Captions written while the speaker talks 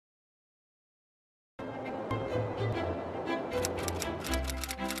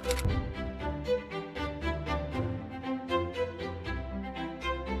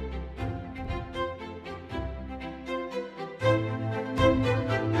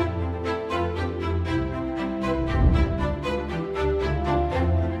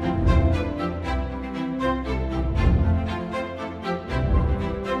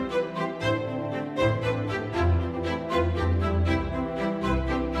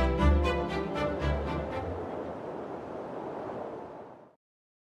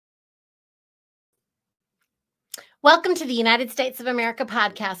Welcome to the United States of America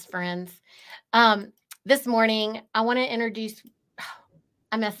podcast, friends. This morning, I want to introduce.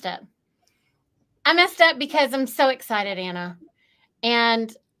 I messed up. I messed up because I'm so excited, Anna.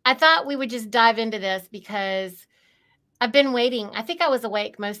 And I thought we would just dive into this because I've been waiting. I think I was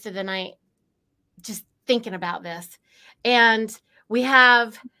awake most of the night just thinking about this. And we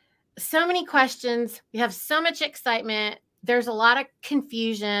have so many questions, we have so much excitement. There's a lot of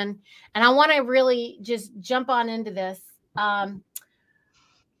confusion, and I want to really just jump on into this.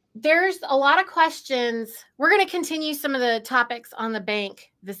 There's a lot of questions. We're going to continue some of the topics on the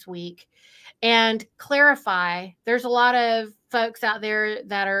bank this week and clarify. There's a lot of folks out there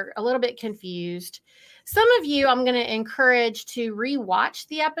that are a little bit confused. Some of you I'm going to encourage to rewatch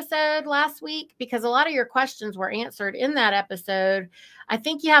the episode last week because a lot of your questions were answered in that episode. I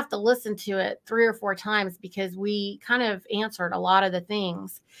think you have to listen to it 3 or 4 times because we kind of answered a lot of the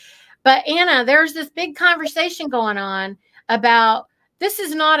things. But Anna, there's this big conversation going on about this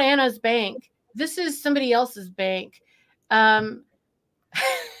is not Anna's bank. This is somebody else's bank. Do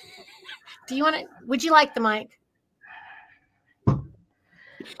you want to, would you like the mic?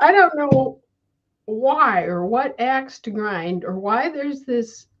 I don't know why or what axe to grind or why there's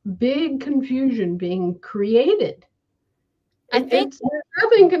this big confusion being created. There's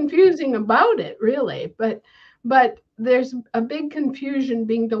nothing confusing about it, really, but there's a big confusion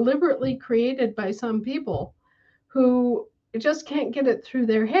being deliberately created by some people who just can't get it through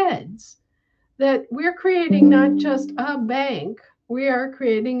their heads that we're creating not just a bank, we are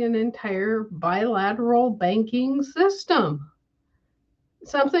creating an entire bilateral banking system,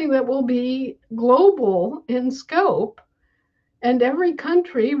 something that will be global in scope, and every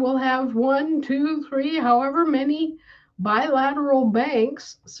country will have 1, 2, 3, however many bilateral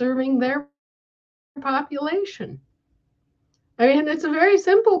banks serving their population. I mean, it's a very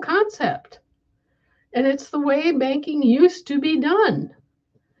simple concept, and it's the way banking used to be done.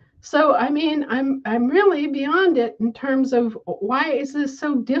 So, I mean, I'm really beyond it in terms of why is this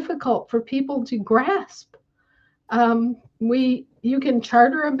so difficult for people to grasp? You can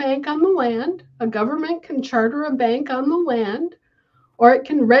charter a bank on the land. A government can charter a bank on the land, or it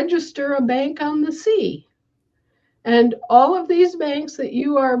can register a bank on the sea. And all of these banks that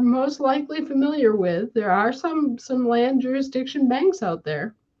you are most likely familiar with, there are some land jurisdiction banks out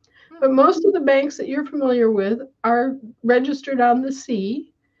there, but most of the banks that you're familiar with are registered on the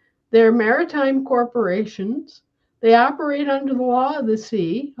sea. They're maritime corporations. They operate under the law of the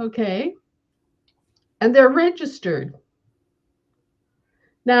sea, okay? And they're registered.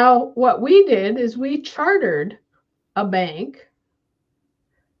 Now, what we did is we chartered a bank,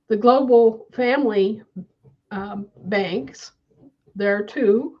 the global family banks. There are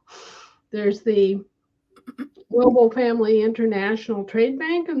 2. There's the Global Family International Trade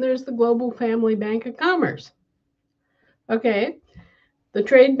Bank, and there's the Global Family Bank of Commerce. Okay, the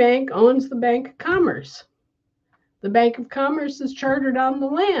trade bank owns the Bank of Commerce. The Bank of Commerce is chartered on the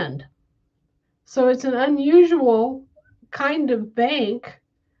land. So it's an unusual kind of bank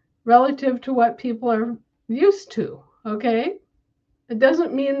relative to what people are used to, okay? It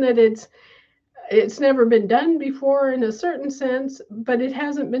doesn't mean that it's never been done before in a certain sense, but it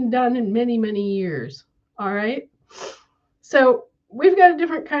hasn't been done in many, many years, all right? So we've got a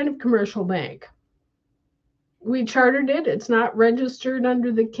different kind of commercial bank. We chartered it. It's not registered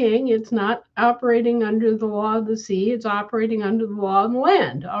under the king. It's not operating under the law of the sea. It's operating under the law of the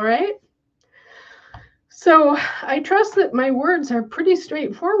land, all right? So I trust that my words are pretty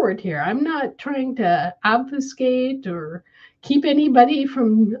straightforward here. I'm not trying to obfuscate or keep anybody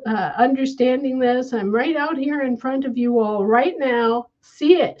from understanding this. I'm right out here in front of you all right now.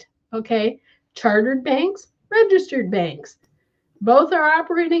 See it, okay? Chartered banks, registered banks. Both are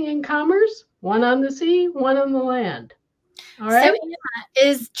operating in commerce, one on the sea, one on the land. All right? So, Anna,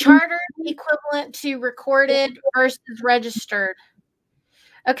 is chartered equivalent to recorded versus registered?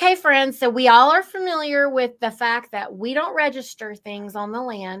 Okay, friends, so we all are familiar with the fact that we don't register things on the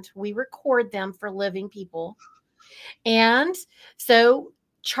land. We record them for living people. And so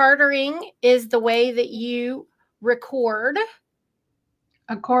chartering is the way that you record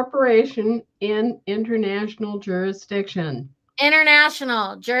a corporation in international jurisdiction.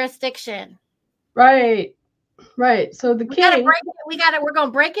 International jurisdiction. Right. Right. So the king. We're going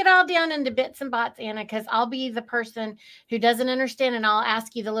to break it all down into bits and bots, Anna, because I'll be the person who doesn't understand and I'll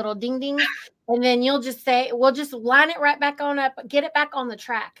ask you the little ding dings. And then you'll just say, we'll just line it right back on up, get it back on the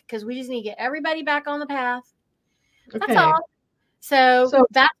track because we just need to get everybody back on the path. That's okay. All. So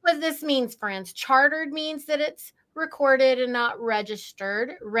that's what this means, friends. Chartered means that it's recorded and not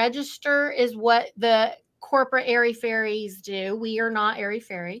registered. Register is what the corporate airy fairies do. We are not airy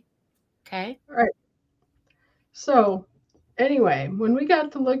fairy. Okay. Right. So anyway, when we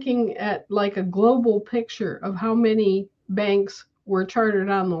got to looking at like a global picture of how many banks were chartered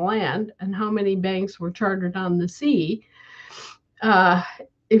on the land and how many banks were chartered on the sea, uh,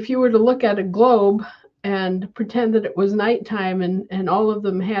 if you were to look at a globe and pretend that it was nighttime and all of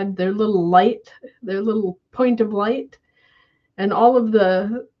them had their little light, their little point of light, and all of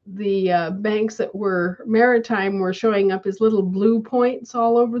the banks that were maritime were showing up as little blue points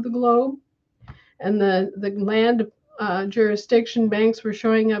all over the globe, and the land jurisdiction banks were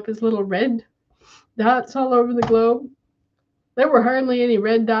showing up as little red dots all over the globe. There were hardly any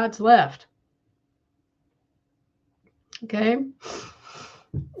red dots left. Okay.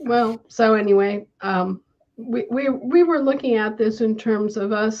 Well, so anyway, we were looking at this in terms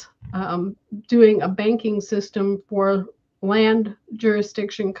of us doing a banking system for land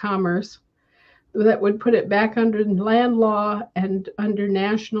jurisdiction commerce that would put it back under land law and under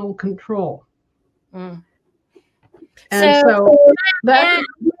national control. Mm. And so that's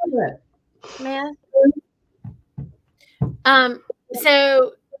it. Man.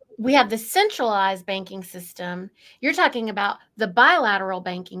 So we have the centralized banking system. You're talking about the bilateral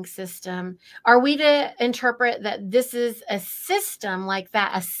banking system. Are we to interpret that this is a system like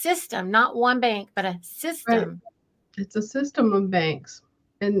that, a system, not one bank, but a system? Right. It's a system of banks.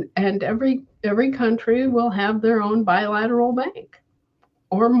 And every country will have their own bilateral bank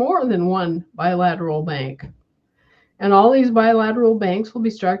or more than one bilateral bank. And all these bilateral banks will be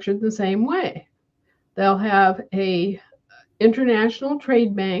structured the same way. They'll have a international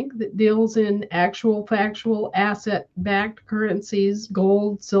trade bank that deals in actual factual asset-backed currencies,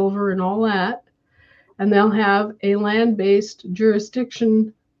 gold, silver, and all that. And they'll have a land-based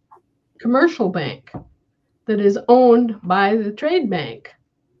jurisdiction commercial bank that is owned by the trade bank.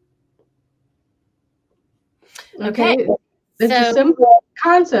 Okay. It's a simple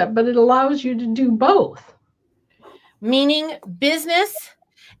concept, but it allows you to do both. Meaning business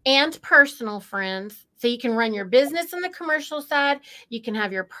and personal, friends. So you can run your business on the commercial side. You can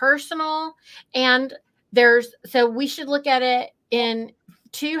have your personal. And so we should look at it in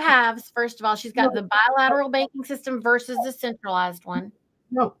two halves. First of all, she's got the bilateral banking system versus the centralized one.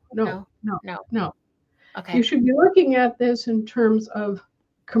 No. Okay. You should be looking at this in terms of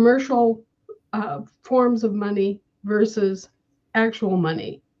commercial forms of money versus actual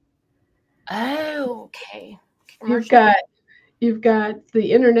money. Oh, okay. You've got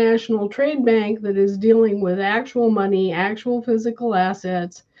the International Trade Bank that is dealing with actual money, actual physical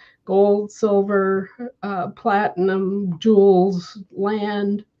assets, gold, silver, platinum, jewels,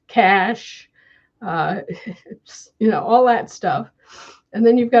 land, cash, all that stuff. And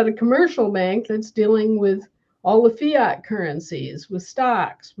then you've got a commercial bank that's dealing with all the fiat currencies, with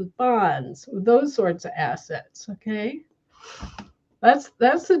stocks, with bonds, with those sorts of assets. Okay. That's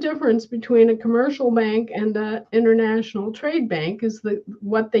the difference between a commercial bank and an international trade bank is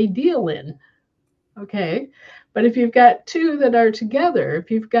what they deal in. Okay. But if you've got two that are together, if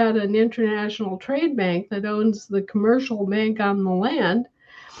you've got an international trade bank that owns the commercial bank on the land,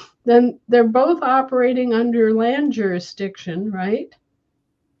 then they're both operating under land jurisdiction, right?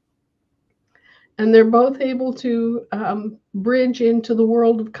 And they're both able to bridge into the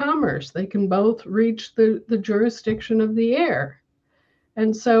world of commerce. They can both reach the jurisdiction of the air.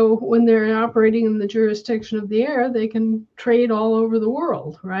 And so when they're operating in the jurisdiction of the air, they can trade all over the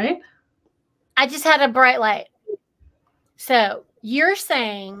world, right? I just had a bright light. So you're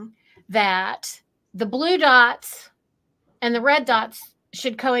saying that the blue dots and the red dots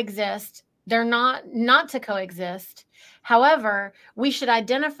should coexist. They're not to coexist. However, we should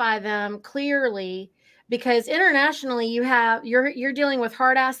identify them clearly because internationally you're dealing with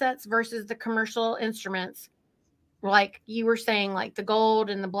hard assets versus the commercial instruments. Like you were saying, like the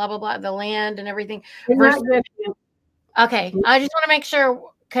gold and the blah, blah, blah, the land and everything. Okay. I just want to make sure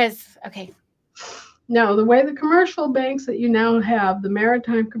okay. No, the way the commercial banks that you now have, the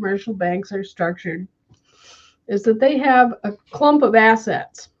maritime commercial banks are structured, is that they have a clump of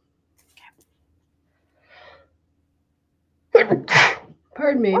assets.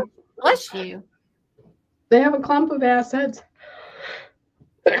 Pardon me. Bless you. They have a clump of assets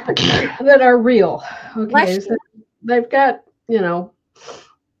that are real. Okay. So they've got,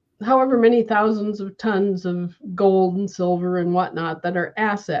 however many thousands of tons of gold and silver and whatnot that are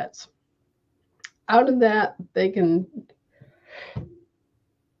assets. Out of that, they can.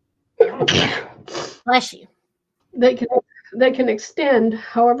 Bless you. They can extend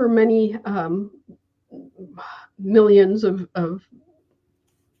however many millions of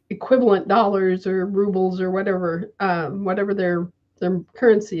equivalent dollars or rubles or whatever their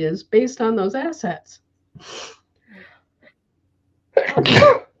currency is based on those assets.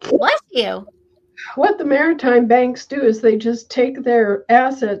 Bless you. What the maritime banks do is they just take their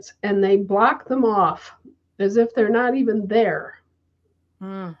assets and they block them off as if they're not even there.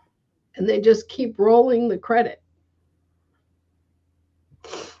 Mm. And they just keep rolling the credit.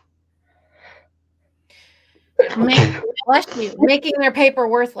 Bless you, making their paper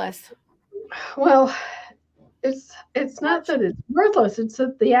worthless. Well, it's not that it's worthless, it's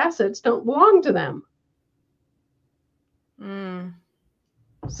that the assets don't belong to them. Mm.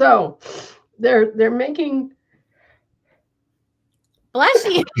 So they're making Bless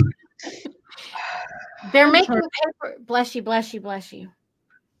you. They're I'm making sorry. paper. Bless you, bless you, bless you.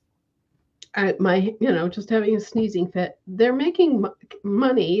 Just having a sneezing fit. They're making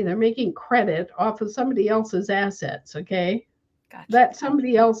money, they're making credit off of somebody else's assets, okay? Gotcha. That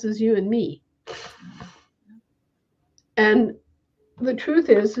somebody else is you and me. And the truth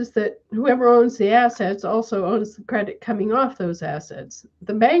is that whoever owns the assets also owns the credit coming off those assets.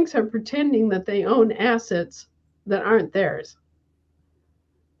 The banks are pretending that they own assets that aren't theirs.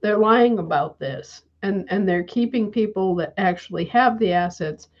 They're lying about this, and they're keeping people that actually have the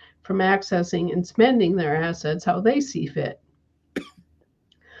assets from accessing and spending their assets how they see fit.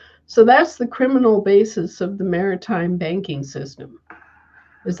 So that's the criminal basis of the maritime banking system,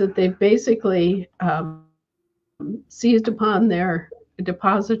 is that they've basically seized upon their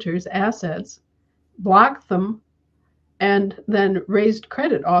depositors' assets, blocked them, and then raised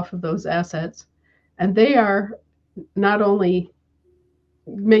credit off of those assets. And they are not only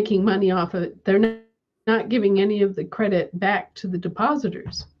making money off of it, they're not giving any of the credit back to the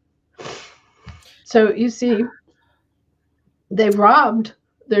depositors. So you see, they've robbed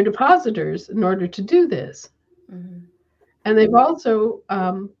their depositors in order to do this. Mm-hmm. And they've also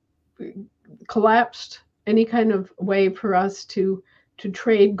collapsed any kind of way for us to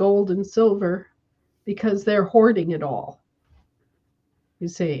trade gold and silver because they're hoarding it all. You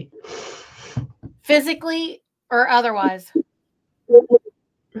see, physically or otherwise.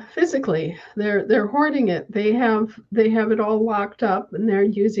 Physically, they're hoarding it. They have it all locked up, and they're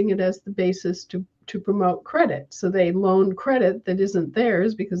using it as the basis to promote credit. So they loan credit that isn't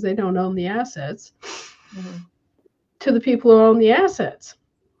theirs because they don't own the assets to the people who own the assets.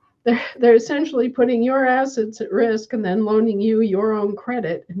 They're essentially putting your assets at risk and then loaning you your own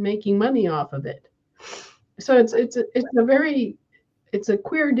credit and making money off of it. So it's a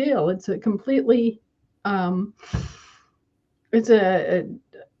queer deal. It's a completely it's a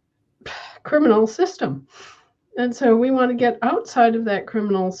criminal system. And so we want to get outside of that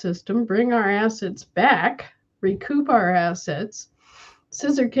criminal system, bring our assets back, recoup our assets,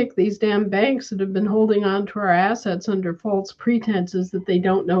 scissor kick these damn banks that have been holding on to our assets under false pretenses that they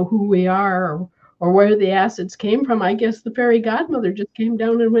don't know who we are or where the assets came from. I guess the fairy godmother just came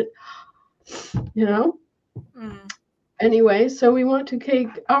down and went, Anyway, so we want to take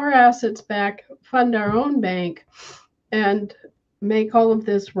our assets back, fund our own bank, and make all of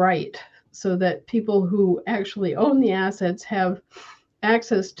this right so that people who actually own the assets have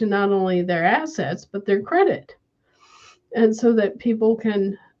access to not only their assets, but their credit. And so that people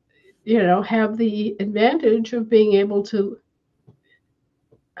can, have the advantage of being able to,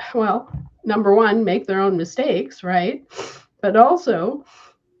 well, number one, make their own mistakes, right? But also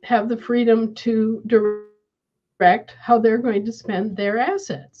have the freedom to direct how they're going to spend their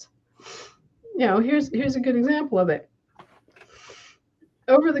assets. Here's a good example of it.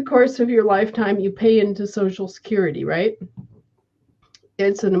 Over the course of your lifetime, you pay into Social Security, right?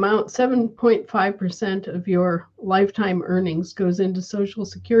 It's an amount, 7.5% of your lifetime earnings goes into Social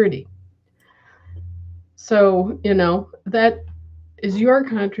Security. So, that is your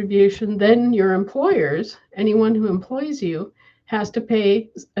contribution. Then your employers, anyone who employs you, has to pay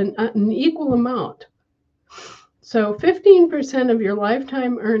an equal amount. So 15% of your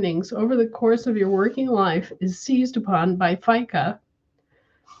lifetime earnings over the course of your working life is seized upon by FICA,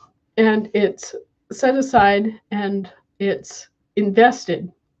 and it's set aside and it's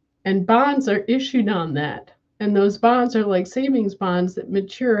invested, and bonds are issued on that. And those bonds are like savings bonds that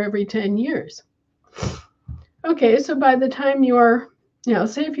mature every 10 years. Okay, so by the time you're,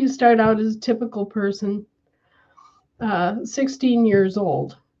 say if you start out as a typical person, 16 years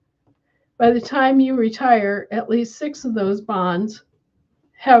old, by the time you retire, at least 6 of those bonds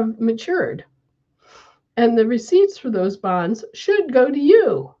have matured. And the receipts for those bonds should go to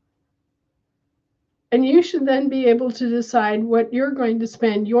you. And you should then be able to decide what you're going to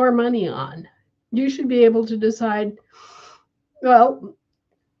spend your money on. You should be able to decide, well,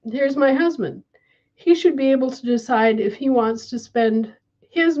 here's my husband. He should be able to decide if he wants to spend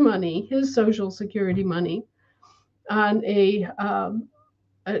his money, his Social Security money, on a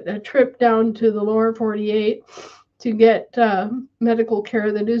trip down to the lower 48 to get medical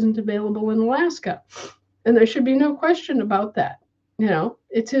care that isn't available in Alaska. And there should be no question about that. You know,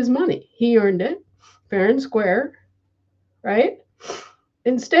 it's his money. He earned it fair and square, right?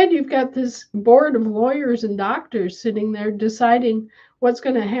 Instead, you've got this board of lawyers and doctors sitting there deciding what's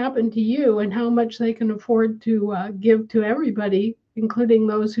going to happen to you and how much they can afford to give to everybody, including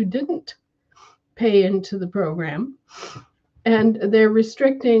those who didn't pay into the program. And they're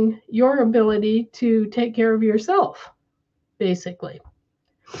restricting your ability to take care of yourself, basically.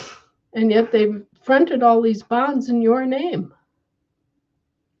 And yet they've fronted all these bonds in your name.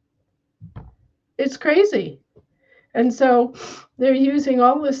 It's crazy. And so they're using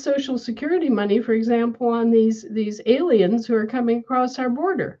all this Social Security money, for example, on these aliens who are coming across our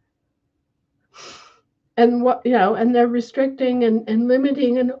border. And what, you know, and they're restricting and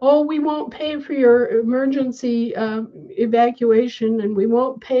limiting, and we won't pay for your emergency evacuation, and we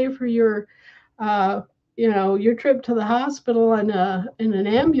won't pay for your your trip to the hospital in an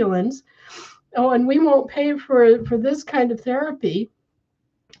ambulance. Oh, and we won't pay for this kind of therapy,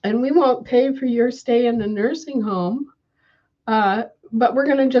 and we won't pay for your stay in a nursing home. But we're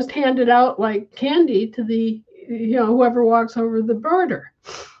going to just hand it out like candy to the whoever walks over the border.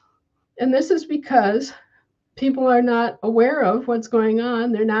 And this is because people are not aware of what's going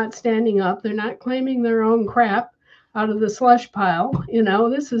on. They're not standing up. They're not claiming their own crap out of the slush pile. You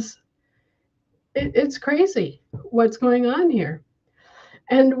know, it's crazy what's going on here.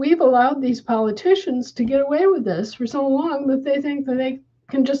 And we've allowed these politicians to get away with this for so long that they think that they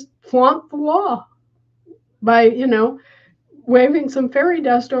can just flaunt the law by, waving some fairy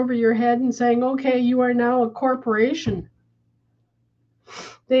dust over your head and saying, okay, you are now a corporation.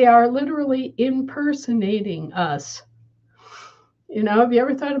 They are literally impersonating us. Have you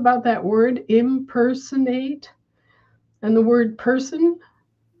ever thought about that word, impersonate? And the word person?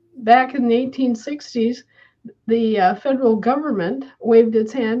 Back in the 1860s, the federal government waved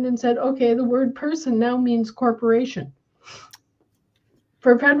its hand and said, okay, the word person now means corporation.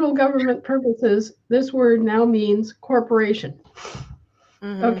 For federal government purposes, this word now means corporation.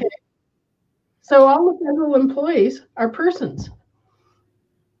 Mm-hmm. Okay. So all the federal employees are persons.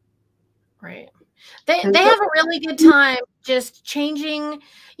 Right. They have a really good time just changing,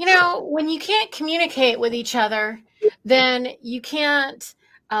 when you can't communicate with each other, then you can't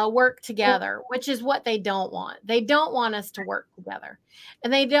work together, which is what they don't want. They don't want us to work together,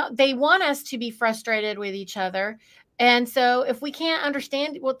 and they want us to be frustrated with each other. And so if we can't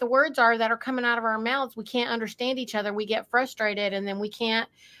understand what the words are that are coming out of our mouths, we can't understand each other, we get frustrated, and then we can't,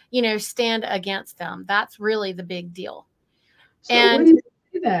 stand against them. That's really the big deal. So when you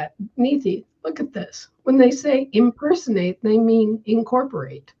say that, Niti, look at this. When they say impersonate, they mean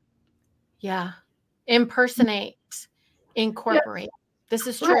incorporate. Yeah. Impersonate, incorporate. Yes. This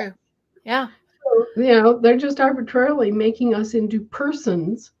is true. Right. Yeah. So, they're just arbitrarily making us into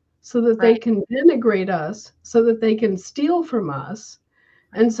persons so that they can denigrate us, so that they can steal from us,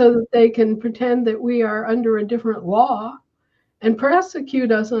 and so that they can pretend that we are under a different law and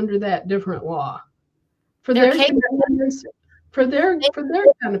prosecute us under that different law for their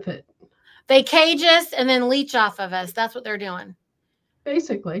benefit. They cage us and then leech off of us. That's what they're doing.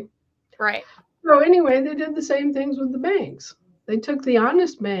 Basically. Right. So anyway, they did the same things with the banks. They took the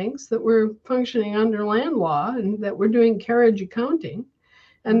honest banks that were functioning under land law and that were doing carriage accounting,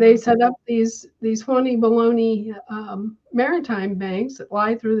 and they set up these phony baloney maritime banks that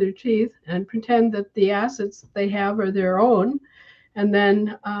lie through their teeth and pretend that the assets that they have are their own, and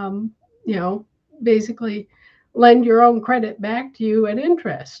then basically lend your own credit back to you at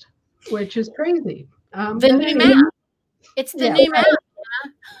interest, which is crazy. The new math. It's the new math.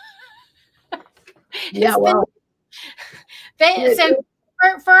 Yeah, well. So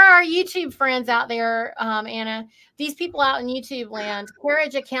for our YouTube friends out there, Anna, these people out in YouTube land,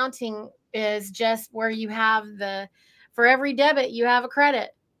 carriage accounting is just where you have for every debit, you have a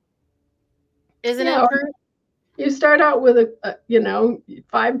credit. Isn't it true? You start out with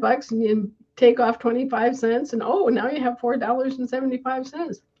 $5 and you take off 25 cents and now you have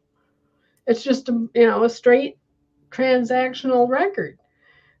 $4.75. It's just a straight transactional record.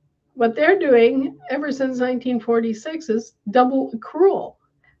 What they're doing ever since 1946 is double accrual.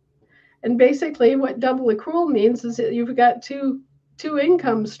 And basically what double accrual means is that you've got two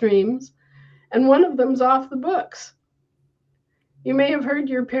income streams and one of them's off the books. You may have heard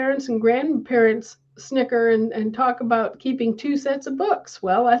your parents and grandparents snicker and talk about keeping two sets of books.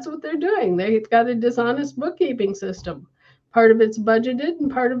 Well, that's what they're doing. They've got a dishonest bookkeeping system. Part of it's budgeted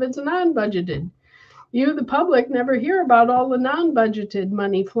and part of it's non-budgeted. You, the public, never hear about all the non-budgeted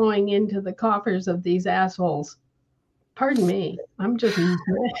money flowing into the coffers of these assholes. Pardon me. I'm just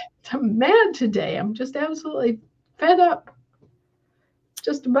mad today. I'm just absolutely fed up.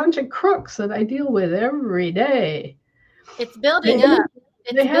 Just a bunch of crooks that I deal with every day. It's building up.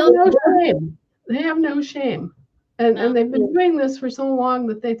 They have no shame. They have no shame. And they've been doing this for so long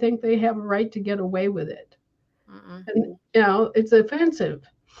that they think they have a right to get away with it. And, it's offensive.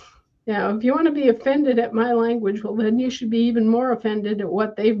 If you want to be offended at my language, well, then you should be even more offended at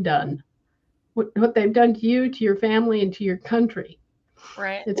what they've done. What they've done to you, to your family, and to your country.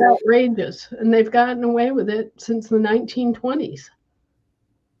 Right. It's outrageous. And they've gotten away with it since the 1920s.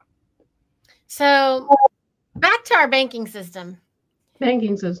 So back to our banking system.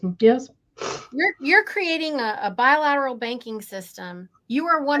 Banking system, yes. You're creating a bilateral banking system. You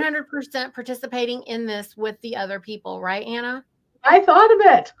are 100% participating in this with the other people, right, Anna? I thought of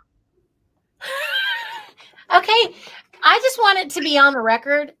it. Okay. I just want it to be on the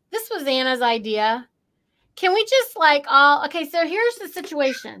record. This was Anna's idea. Can we just okay, so here's the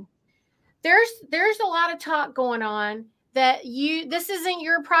situation. There's a lot of talk going on that this isn't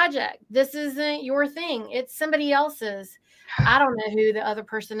your project. This isn't your thing. It's somebody else's. I don't know who the other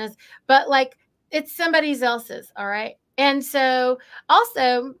person is, but it's somebody else's. All right. And so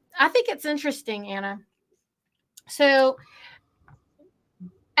also, I think it's interesting, Anna. So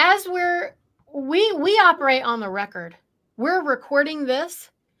as we operate on the record, we're recording this.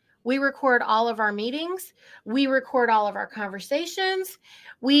 We record all of our meetings. We record all of our conversations.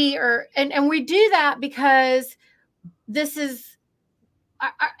 And we do that because this is,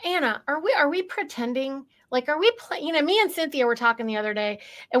 Anna, are we pretending? Are we playing? Me and Cynthia were talking the other day,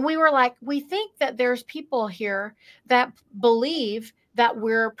 and we were like, we think that there's people here that believe that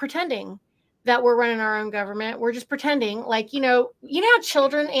we're pretending, that we're running our own government. We're just pretending, how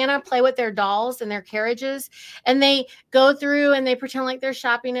children, Anna, play with their dolls and their carriages, and they go through and they pretend like they're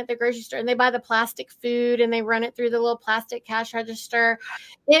shopping at the grocery store, and they buy the plastic food and they run it through the little plastic cash register.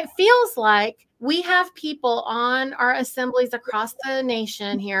 It feels like we have people on our assemblies across the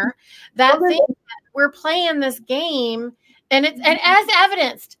nation here that think that we're playing this game. And as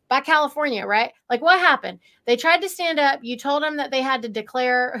evidenced by California, right? What happened? They tried to stand up. You told them that they had to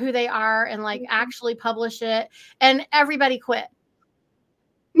declare who they are and actually publish it, and everybody quit.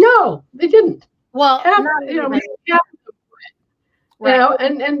 No, they didn't. Well, right.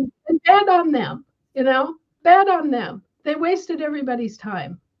 And bad on them. Bad on them. They wasted everybody's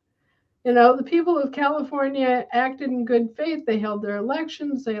time. The people of California acted in good faith. They held their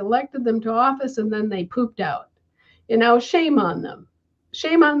elections. They elected them to office, and then they pooped out. Shame on them.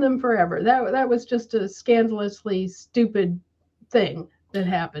 Shame on them forever. That was just a scandalously stupid thing that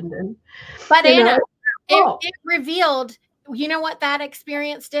happened. But Anna, it revealed, what that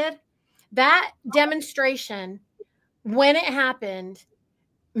experience did? That demonstration, when it happened,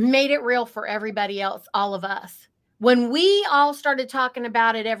 made it real for everybody else, all of us. When we all started talking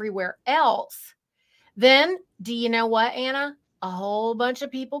about it everywhere else, then do you know what, Anna? A whole bunch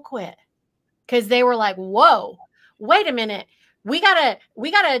of people quit because they were like, whoa. Wait a minute. We gotta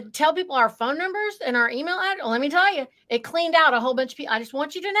tell people our phone numbers and our email address. Let me tell you, it cleaned out a whole bunch of people. I just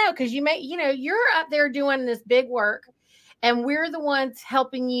want you to know, because you're up there doing this big work, and we're the ones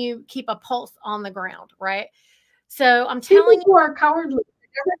helping you keep a pulse on the ground, right? So I'm telling you, who are cowardly,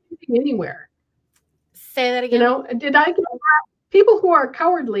 they're never getting anywhere. Say that again. People who are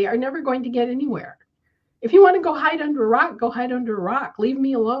cowardly are never going to get anywhere. If you want to go hide under a rock, go hide under a rock. Leave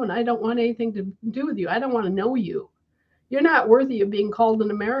me alone. I don't want anything to do with you. I don't want to know you. You're not worthy of being called an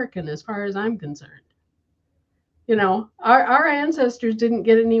American as far as I'm concerned. Our ancestors didn't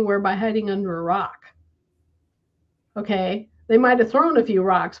get anywhere by hiding under a rock. Okay? They might have thrown a few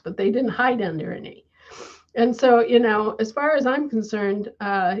rocks, but they didn't hide under any. And so, as far as I'm concerned,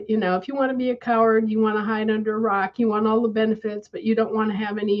 if you want to be a coward, you want to hide under a rock, you want all the benefits, but you don't want to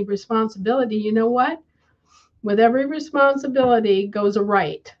have any responsibility, you know what? With every responsibility goes a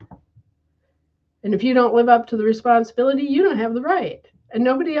right. And if you don't live up to the responsibility, you don't have the right. And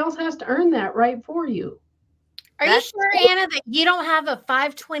nobody else has to earn that right for you. Are you sure, Anna, that you don't have a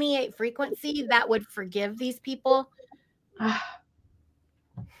 528 frequency that would forgive these people?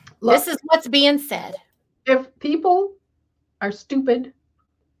 Look, this is what's being said. If people are stupid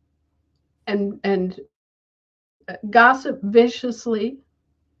and gossip viciously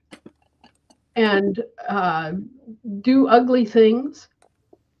and do ugly things,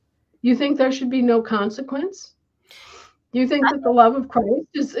 you think there should be no consequence? Do you think that the love of Christ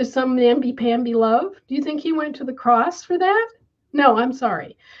is some namby-pamby love? Do you think he went to the cross for that? No, I'm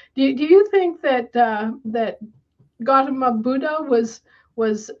sorry. Do you think that that Gautama Buddha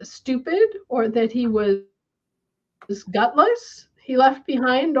was stupid, or that he was gutless? He left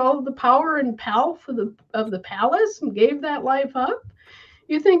behind all of the power and pelf of the palace and gave that life up.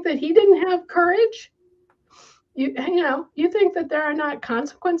 You think that he didn't have courage? You think that there are not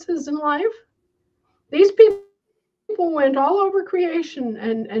consequences in life? These people went all over creation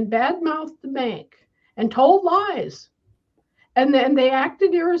and bad-mouthed the bank and told lies. And then they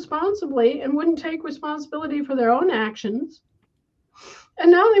acted irresponsibly and wouldn't take responsibility for their own actions.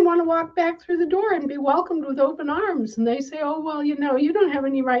 And now they want to walk back through the door and be welcomed with open arms. And they say, oh, well, you don't have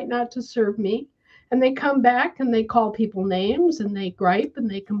any right not to serve me. And they come back and they call people names and they gripe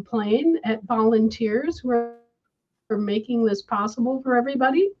and they complain at volunteers who are making this possible for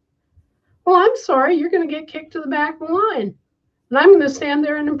everybody. Well, I'm sorry, you're going to get kicked to the back of the line. And I'm going to stand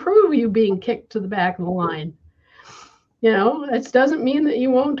there and approve you being kicked to the back of the line. That doesn't mean that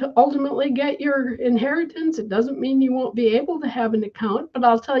you won't ultimately get your inheritance. It doesn't mean you won't be able to have an account. But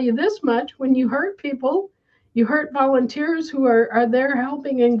I'll tell you this much, when you hurt people, you hurt volunteers who are there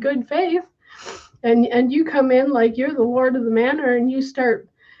helping in good faith, and you come in like you're the Lord of the Manor and you start,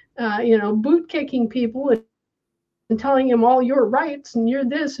 boot kicking people and telling them all your rights and you're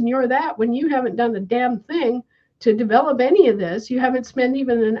this and you're that when you haven't done a damn thing to develop any of this. You haven't spent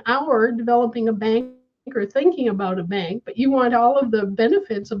even an hour developing a bank or thinking about a bank, but you want all of the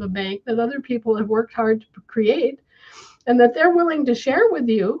benefits of a bank that other people have worked hard to create and that they're willing to share with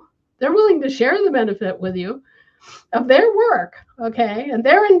you. They're willing to share the benefit with you of their work, okay, and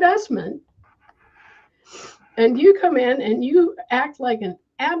their investment. And you come in and you act like an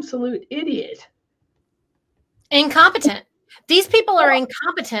absolute idiot. Incompetent. These people are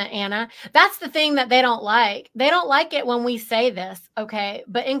incompetent, Anna. That's the thing that they don't like. They don't like it when we say this, okay?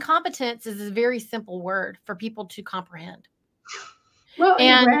 But incompetence is a very simple word for people to comprehend. Well,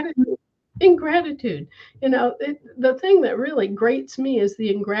 ingratitude. The thing that really grates me is the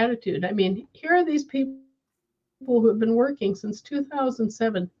ingratitude. I mean, here are these people who have been working since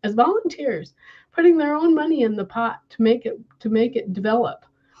 2007 as volunteers, putting their own money in the pot to make it develop.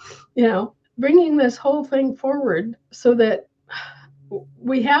 Bringing this whole thing forward so that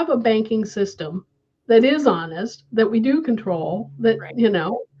we have a banking system that is honest, that we do control, that Right.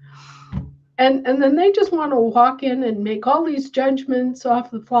 And then they just want to walk in and make all these judgments off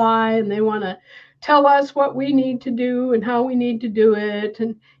the fly, and they want to tell us what we need to do and how we need to do it.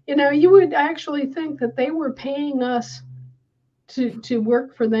 And you would actually think that they were paying us to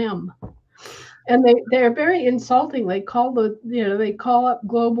work for them. And they're very insulting. They call up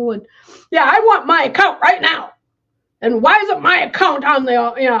Global and, yeah, I want my account right now. And why isn't my account on the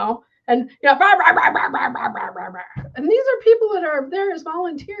and blah, blah, blah, blah, blah, blah, blah, blah. And these are people that are there as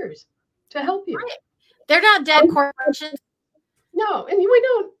volunteers to help you. Right. They're not dead corporations. No, and we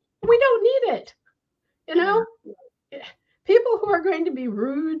don't need it. People who are going to be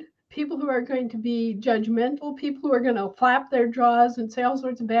rude, people who are going to be judgmental, people who are going to flap their jaws and say all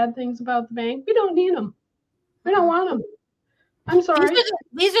sorts of bad things about the bank, we don't need them. We don't want them. I'm sorry.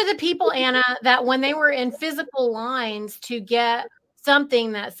 These are the people, Anna, that when they were in physical lines to get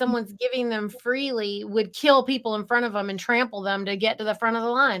something that someone's giving them freely would kill people in front of them and trample them to get to the front of the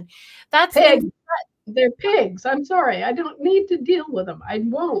line. That's pigs. They're pigs. I'm sorry. I don't need to deal with them. I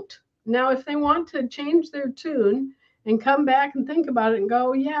won't. Now, if they want to change their tune and come back and think about it and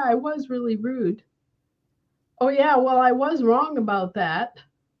go, yeah, I was really rude. Oh, yeah, well, I was wrong about that.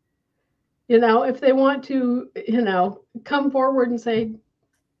 If they want to, come forward and say,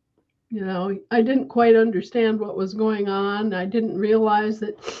 I didn't quite understand what was going on. I didn't realize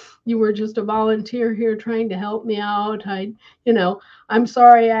that you were just a volunteer here trying to help me out. I'm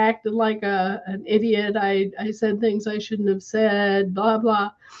sorry I acted like an idiot. I said things I shouldn't have said, blah,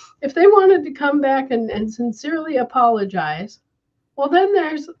 blah. If they wanted to come back and sincerely apologize, well, then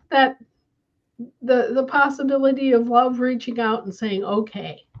there's the possibility of love reaching out and saying,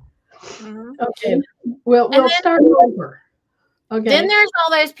 okay. Mm-hmm. Okay, we'll start over. Okay. Then there's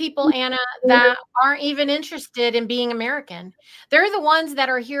all those people, Anna, that aren't even interested in being American. They're the ones that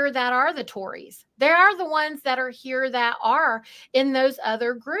are here that are the Tories. They are the ones that are here that are in those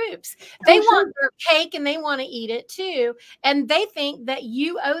other groups. They want their cake and they want to eat it too. And they think that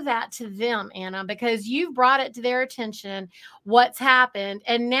you owe that to them, Anna, because you've brought it to their attention what's happened.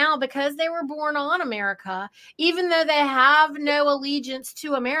 And now because they were born on America, even though they have no allegiance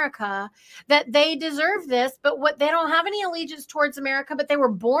to America, that they deserve this, but what they don't have any allegiance towards America, but they were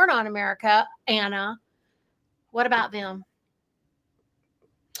born on America, Anna. What about them?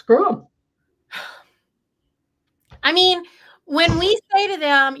 Screw them. I mean, when we say to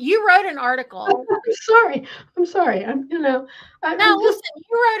them, you wrote an article. I'm sorry. Listen, you wrote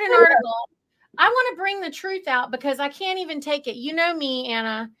an article. I want to bring the truth out because I can't even take it. You know me,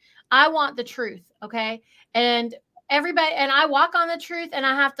 Anna. I want the truth, okay? And everybody, and I walk on the truth and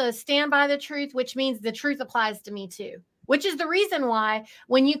I have to stand by the truth, which means the truth applies to me too, which is the reason why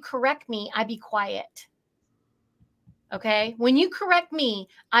when you correct me, I be quiet. Okay. When you correct me,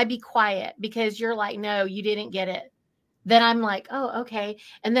 I be quiet because you're like, no, you didn't get it. Then I'm like, oh, okay.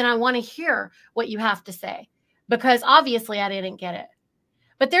 And then I want to hear what you have to say because obviously I didn't get it.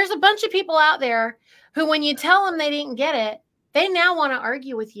 But there's a bunch of people out there who, when you tell them they didn't get it, they now want to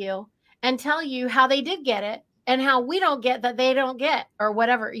argue with you and tell you how they did get it and how we don't get that they don't get or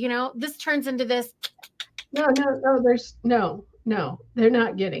whatever. You know, this turns into this. No, they're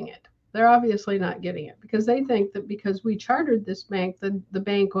not getting it. They're obviously not getting it because they think that because we chartered this bank, the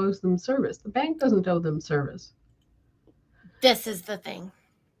bank owes them service. The bank doesn't owe them service. This is the thing.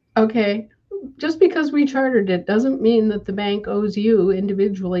 Okay. Just because we chartered it doesn't mean that the bank owes you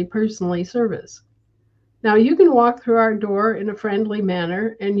individually, personally service. Now, you can walk through our door in a friendly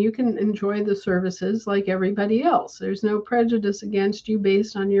manner and you can enjoy the services like everybody else. There's no prejudice against you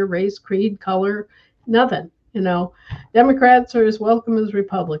based on your race, creed, color, nothing. You know, Democrats are as welcome as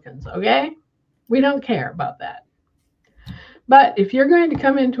Republicans, okay? We don't care about that. But if you're going to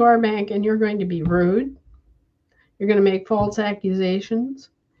come into our bank and you're going to be rude, you're going to make false accusations,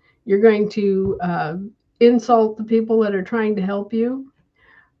 you're going to insult the people that are trying to help you,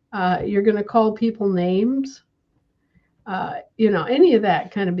 you're going to call people names, any of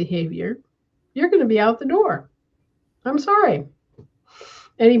that kind of behavior, you're going to be out the door. I'm sorry.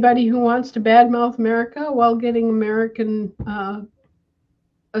 Anybody who wants to badmouth America while getting American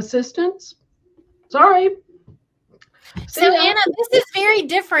assistance, sorry. So, Anna, this is very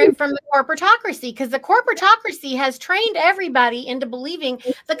different from the corporatocracy because the corporatocracy has trained everybody into believing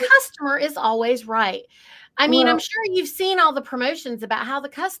the customer is always right. I mean, I'm sure you've seen all the promotions about how the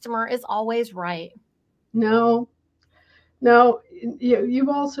customer is always right. No, you've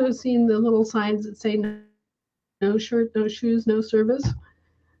also seen the little signs that say no shirt, no shoes, no service.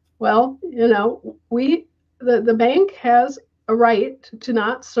 Well, the bank has a right to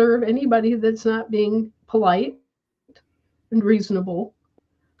not serve anybody that's not being polite and reasonable.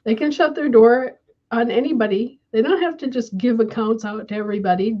 They can shut their door on anybody. They don't have to just give accounts out to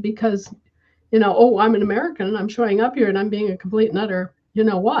everybody because, oh, I'm an American and I'm showing up here and I'm being a complete nutter. You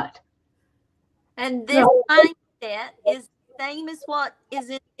know what? And this mindset is the same as what is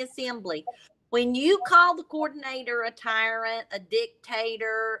in the assembly. When you call the coordinator a tyrant, a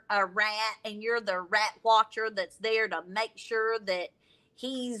dictator, a rat, and you're the rat watcher that's there to make sure that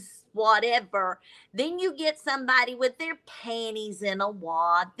he's whatever, then you get somebody with their panties in a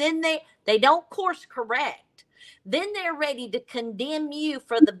wad. Then they don't course correct. Then they're ready to condemn you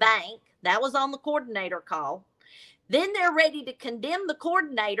for the bank. That was on the coordinator call. Then they're ready to condemn the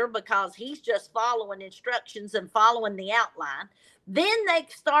coordinator because he's just following instructions and following the outline. Then they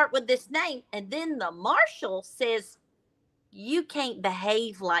start with this name, and then the marshal says, you can't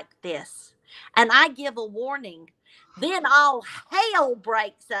behave like this. And I give a warning. Then all hell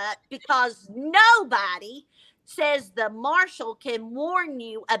breaks up because nobody says the marshal can warn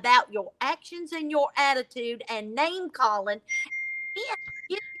you about your actions and your attitude and name calling.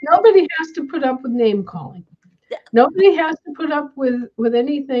 Nobody has to put up with name calling. Nobody has to put up with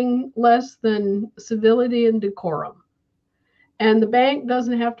anything less than civility and decorum. And the bank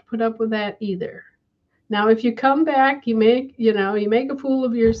doesn't have to put up with that either. Now, if you come back, you make a fool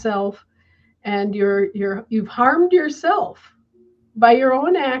of yourself and you've harmed yourself by your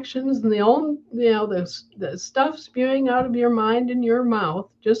own actions and the stuff spewing out of your mind and your mouth,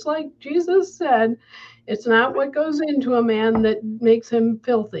 just like Jesus said, it's not what goes into a man that makes him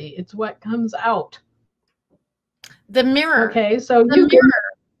filthy. It's what comes out. The mirror. Okay, so the mirror.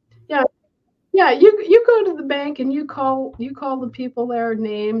 Yeah, you go to the bank and you call the people their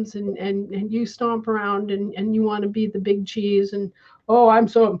names and you stomp around and you want to be the big cheese and, oh, I'm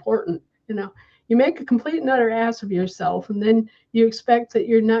so important. You make a complete and utter ass of yourself and then you expect that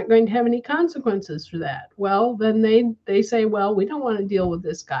you're not going to have any consequences for that. Well, then they say, well, we don't want to deal with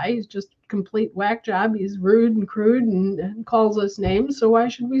this guy. He's just a complete whack job. He's rude and crude and calls us names. So why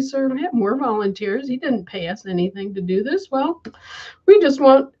should we serve him? We're volunteers. He didn't pay us anything to do this. Well, we just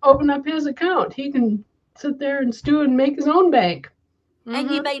won't open up his account. He can sit there and stew and make his own bank.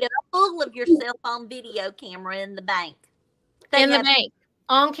 And you made a fool of yourself on video camera in the bank. The bank,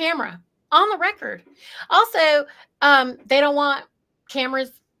 on camera, on the record. Also, they don't want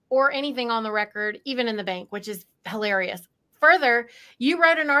cameras or anything on the record, even in the bank, which is hilarious. Further, you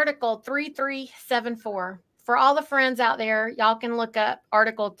wrote an article 3374. For all the friends out there, y'all can look up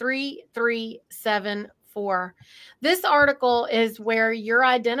article 3374. This article is where you're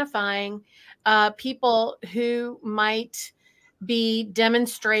identifying people who might be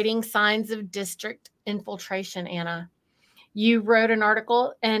demonstrating signs of district infiltration, Anna. You wrote an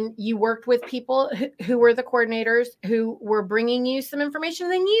article and you worked with people who were the coordinators who were bringing you some information.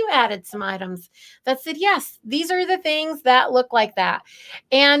 Then you added some items that said, yes, these are the things that look like that.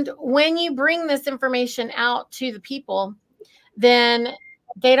 And when you bring this information out to the people, then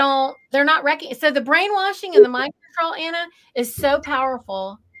they're not recognizing. So the brainwashing and the mind control, Anna, is so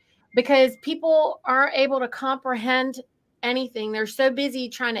powerful because people aren't able to comprehend anything. They're so busy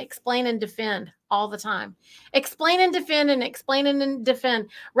trying to explain and defend all the time. Explain and defend and explain and defend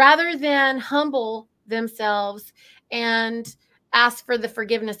rather than humble themselves and ask for the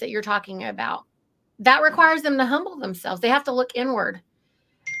forgiveness that you're talking about. That requires them to humble themselves. They have to look inward.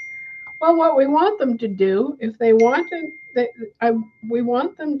 Well, what we want them to do, if they want to, we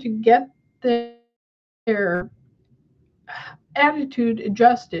want them to get their attitude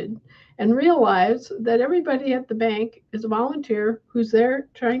adjusted and realize that everybody at the bank is a volunteer who's there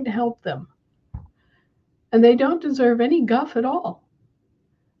trying to help them. And they don't deserve any guff at all.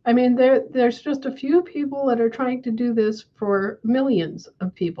 I mean, there's just a few people that are trying to do this for millions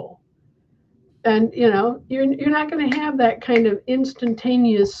of people. And, you know, you're not going to have that kind of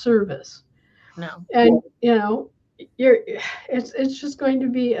instantaneous service. No. And, you know, it's just going to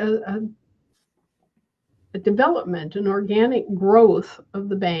be a development, an organic growth of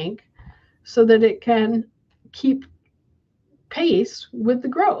the bank so that it can keep pace with the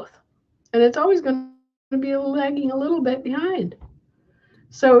growth. And it's always going to be lagging a little bit behind.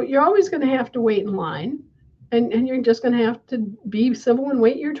 So you're always going to have to wait in line, and you're just going to have to be civil and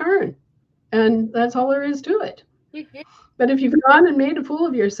wait your turn. And that's all there is to it. But if you've gone and made a fool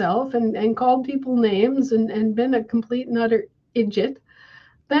of yourself and called people names and been a complete and utter idiot,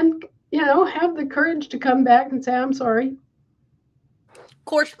 then, you know, have the courage to come back and say, I'm sorry.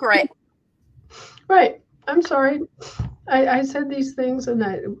 Course correct. Right. I'm sorry. I said these things and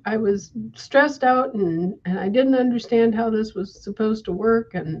I was stressed out and I didn't understand how this was supposed to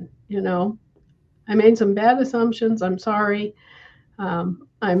work. And, you know, I made some bad assumptions. I'm sorry. I'm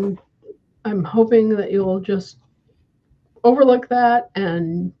hoping that you'll just overlook that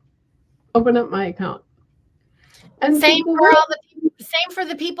and open up my account. And same for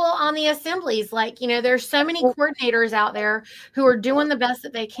the people on the assemblies. Like, you know, there's so many coordinators out there who are doing the best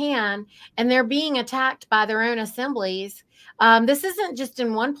that they can, and they're being attacked by their own assemblies. This isn't just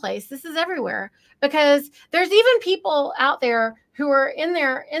in one place. This is everywhere, because there's even people out there who are in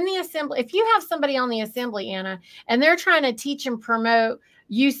the assembly. If you have somebody on the assembly, Anna, and they're trying to teach and promote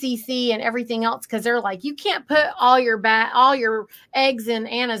UCC and everything else, because they're like, you can't put all your eggs in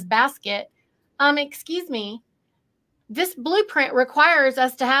Anna's basket. Excuse me. This blueprint requires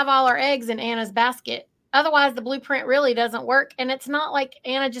us to have all our eggs in Anna's basket. Otherwise, the blueprint really doesn't work. And it's not like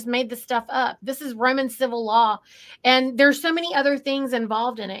Anna just made this stuff up. This is Roman civil law. And there's so many other things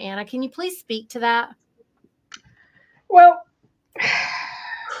involved in it, Anna. Can you please speak to that? Well,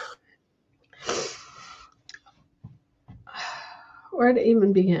 where to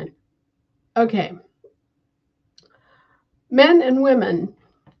even begin? Okay. Men and women,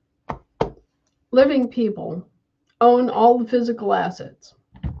 living people, own all the physical assets.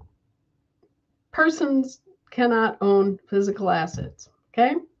 Persons cannot own physical assets,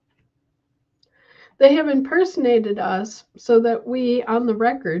 okay? They have impersonated us so that we, on the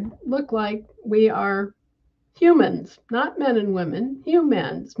record, look like we are humans, not men and women,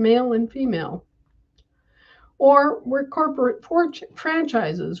 humans, male and female. Or we're corporate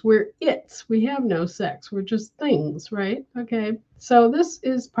franchises. We're its. We have no sex. We're just things, right? Okay, so this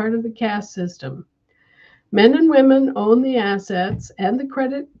is part of the caste system. Men and women own the assets and the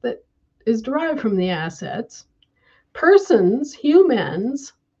credit that is derived from the assets. Persons,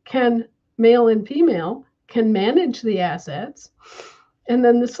 humans, male and female, can manage the assets. And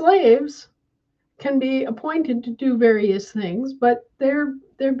then the slaves can be appointed to do various things, but they're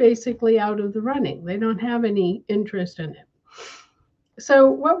basically out of the running. They don't have any interest in it. So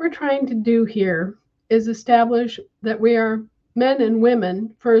what we're trying to do here is establish that we are men and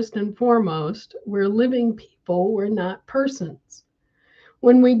women, first and foremost. We're living people, we're not persons.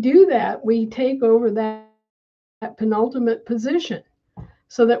 When we do that, we take over that penultimate position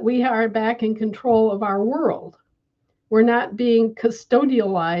so that we are back in control of our world. We're not being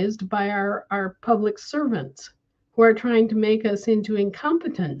custodialized by our public servants who are trying to make us into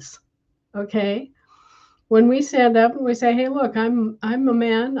incompetents, okay? When we stand up and we say, hey, look, I'm a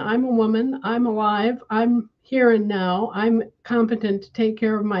man, I'm a woman, I'm alive, I'm here and now, I'm competent to take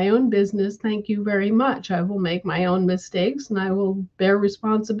care of my own business, thank you very much. I will make my own mistakes and I will bear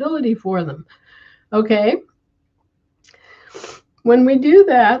responsibility for them, okay? When we do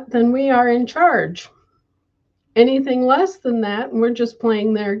that, then we are in charge. Anything less than that, we're just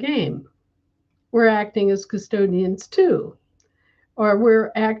playing their game. We're acting as custodians too. or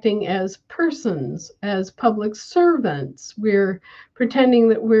we're acting as persons, as public servants. We're pretending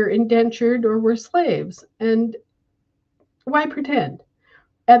that we're indentured or we're slaves. And why pretend?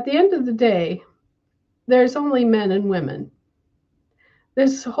 At the end of the day, there's only men and women.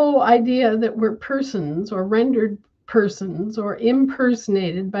 This whole idea that we're persons or rendered persons or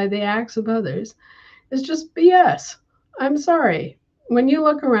impersonated by the acts of others is just BS. I'm sorry. When you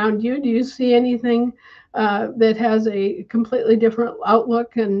look around you, do you see anything that has a completely different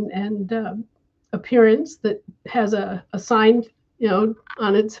outlook and appearance, that has a sign,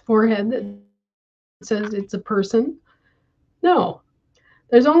 on its forehead that says it's a person? No.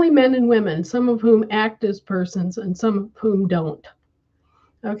 There's only men and women, some of whom act as persons and some of whom don't.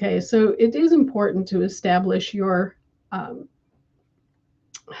 Okay, so it is important to establish your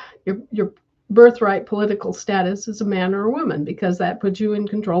birthright political status as a man or a woman, because that puts you in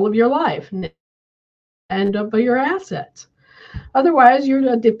control of your life and of your assets. Otherwise,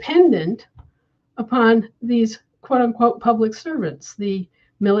 you're dependent upon these quote unquote public servants, the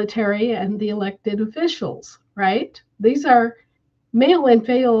military and the elected officials, right? These are male and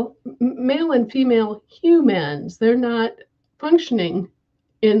female humans. They're not functioning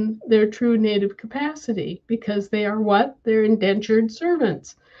in their true native capacity because they are what? They're indentured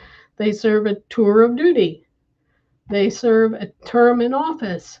servants. They serve a tour of duty. They serve a term in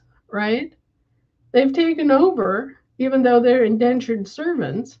office, right? They've taken over, even though they're indentured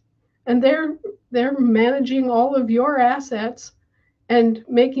servants, and they're managing all of your assets and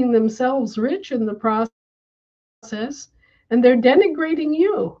making themselves rich in the process, and they're denigrating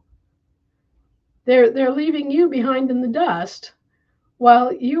you. They're leaving you behind in the dust,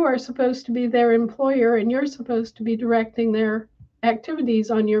 while you are supposed to be their employer and you're supposed to be directing their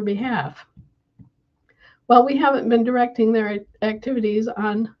activities on your behalf. Well, we haven't been directing their activities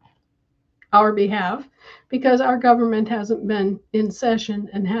on our behalf because our government hasn't been in session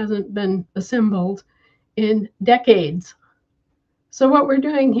and hasn't been assembled in decades. So what we're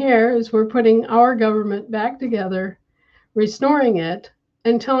doing here is we're putting our government back together, restoring it,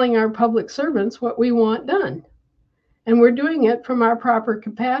 and telling our public servants what we want done. And we're doing it from our proper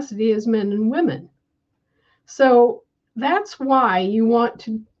capacity as men and women. So that's why you want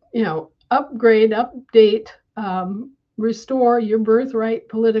to, upgrade, update, restore your birthright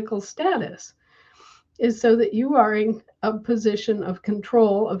political status, is so that you are in a position of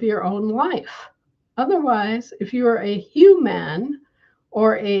control of your own life. Otherwise, if you are a human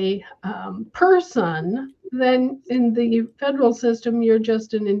or a person, then in the federal system, you're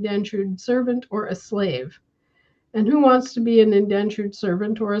just an indentured servant or a slave. And who wants to be an indentured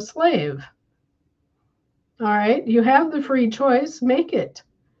servant or a slave? All right, you have the free choice, make it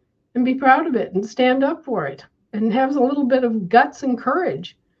and be proud of it and stand up for it and have a little bit of guts and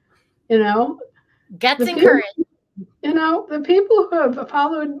courage. Guts and courage. The people who have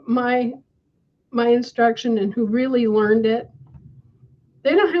followed my instruction and who really learned it,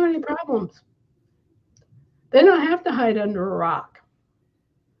 they don't have any problems. They don't have to hide under a rock.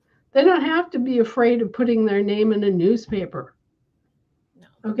 They don't have to be afraid of putting their name in a newspaper.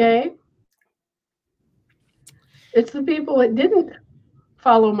 Okay? It's the people that didn't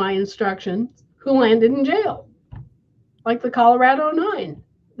follow my instructions who landed in jail, like the Colorado 9.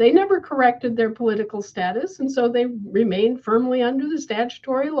 They never corrected their political status, and so they remained firmly under the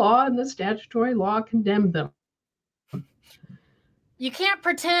statutory law, and the statutory law condemned them. You can't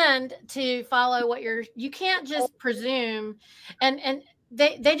pretend to follow you can't just presume, and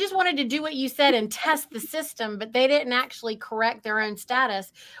they just wanted to do what you said and test the system, but they didn't actually correct their own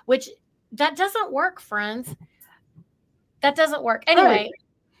status, which that doesn't work, friends. That doesn't work. Anyway, right.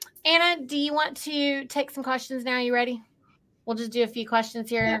 Anna, do you want to take some questions now? Are you ready? We'll just do a few questions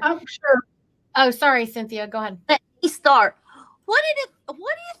here. Yeah, I'm sure. Oh, sorry, Cynthia. Go ahead. Let me start. What if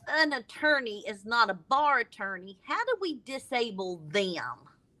an attorney is not a bar attorney? How do we disable them?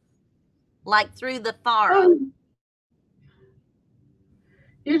 Like through the FARA?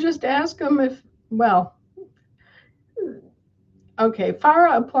 You just ask them okay,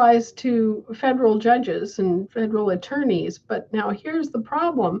 FARA applies to federal judges and federal attorneys, but now here's the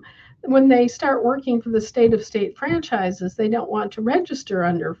problem. When they start working for the state franchises, they don't want to register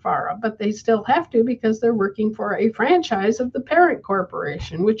under FARA, but they still have to because they're working for a franchise of the parent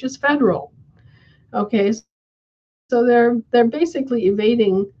corporation, which is federal. Okay, so they're basically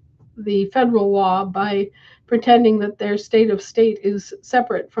evading the federal law by pretending that their state is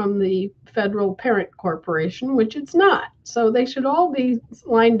separate from the federal parent corporation, which it's not. So they should all be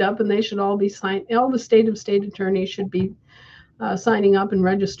lined up, and they should all be signed. All the state attorneys should be signing up and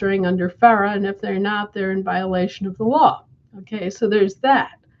registering under FARA, and if they're not, they're in violation of the law. Okay, so there's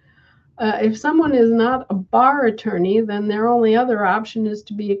that. If someone is not a bar attorney, then their only other option is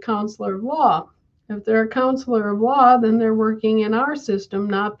to be a counselor of law. If they're a counselor of law, then they're working in our system,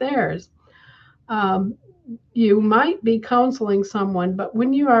 not theirs. You might be counseling someone, but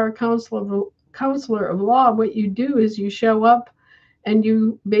when you are a counselor of law, what you do is you show up and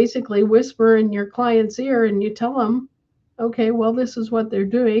you basically whisper in your client's ear and you tell them, okay, well, this is what they're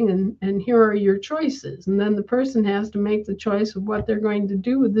doing, and here are your choices. And then the person has to make the choice of what they're going to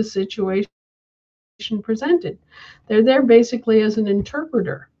do with the situation presented. They're there basically as an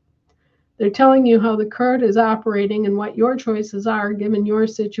interpreter. They're telling you how the court is operating and what your choices are given your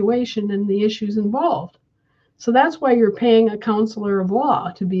situation and the issues involved. So that's why you're paying a counselor of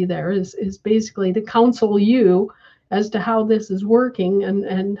law to be there, is basically to counsel you as to how this is working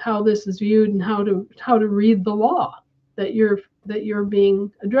and how this is viewed and how to read the law that you're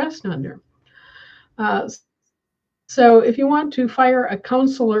being addressed under. So if you want to fire a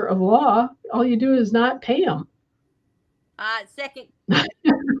counselor of law, all you do is not pay them. Second.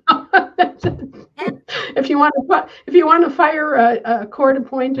 If you want to fire a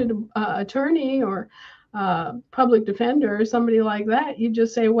court-appointed attorney or public defender or somebody like that, you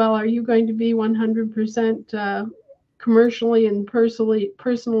just say, well, are you going to be 100% commercially and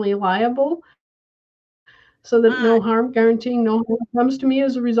personally liable, so that no harm, guaranteeing no harm comes to me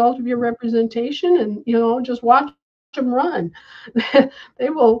as a result of your representation? And just watch them run. They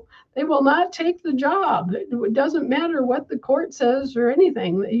will not take the job. It doesn't matter what the court says or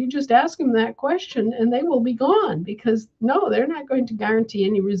anything. You just ask them that question and they will be gone, because no, they're not going to guarantee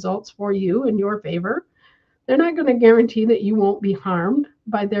any results for you in your favor. They're not going to guarantee that you won't be harmed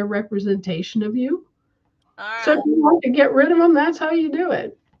by their representation of you. So if you want to get rid of them, that's how you do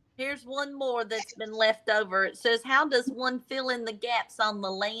it. Here's one more that's been left over. It says, how does one fill in the gaps on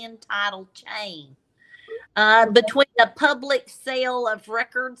the land title chain between a public sale of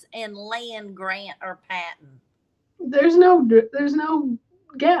records and land grant or patent? There's no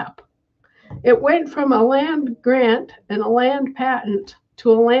gap. It went from a land grant and a land patent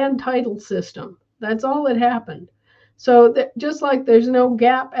to a land title system. That's all that happened. So just like there's no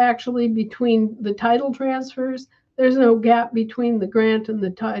gap actually between the title transfers, there's no gap between the grant and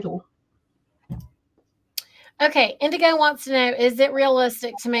the title. Okay, Indigo wants to know, is it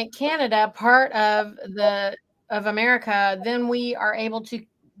realistic to make Canada part of America? Then we are able to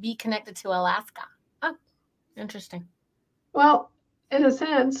be connected to Alaska. Oh, interesting. Well, in a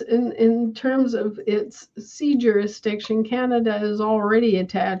sense, in terms of its sea jurisdiction, Canada is already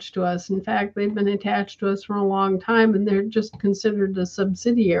attached to us. In fact, they've been attached to us for a long time, and they're just considered a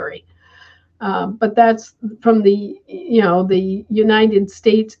subsidiary. But that's from the United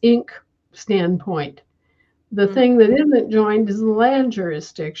States Inc. standpoint. The thing that isn't joined is the land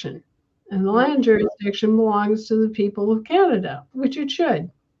jurisdiction. And the land jurisdiction belongs to the people of Canada, which it should.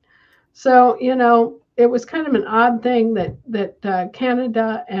 So, it was kind of an odd thing that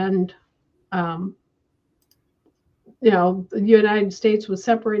Canada and, the United States was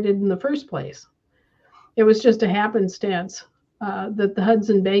separated in the first place. It was just a happenstance that the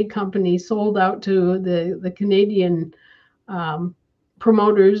Hudson Bay Company sold out to the Canadian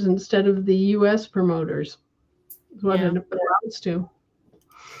promoters instead of the U.S. promoters. Is what it amounts to.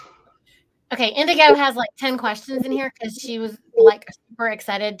 Okay, Indigo has like 10 questions in here because she was like super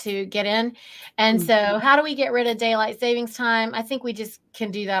excited to get in. And so how do we get rid of daylight savings time? I think we just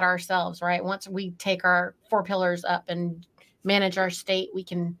can do that ourselves, right? Once we take our 4 pillars up and manage our state, we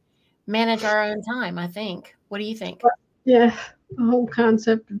can manage our own time, I think. What do you think? Yeah, the whole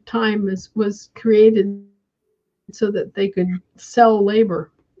concept of time was created so that they could sell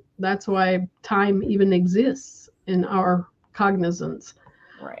labor. That's why time even exists in our cognizance.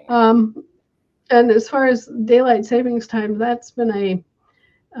 Right. And as far as daylight savings time, that's been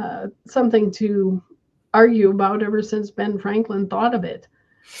something to argue about ever since Ben Franklin thought of it.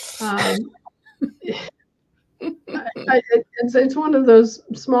 It's one of those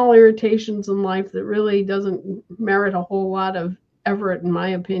small irritations in life that really doesn't merit a whole lot of effort, in my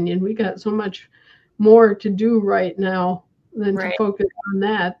opinion. We got so much more to do right now than to focus on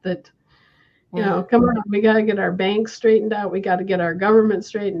that. Come on, we got to get our banks straightened out. We got to get our government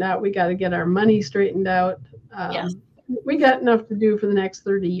straightened out. We got to get our money straightened out. Yes. We got enough to do for the next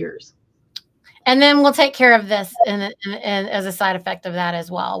 30 years. And then we'll take care of this and as a side effect of that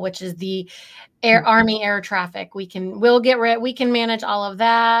as well, which is the Army air traffic. We can manage all of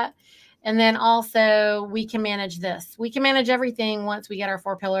that. And then also we can manage this. We can manage everything once we get our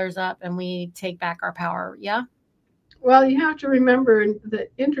 4 pillars up and we take back our power. Yeah. Well, you have to remember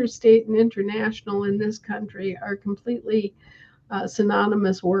that interstate and international in this country are completely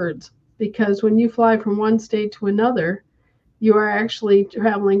synonymous words, because when you fly from one state to another, you are actually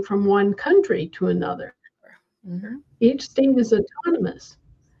traveling from one country to another. Mm-hmm. Each state is autonomous.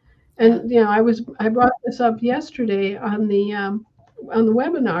 Yeah. And I brought this up yesterday on the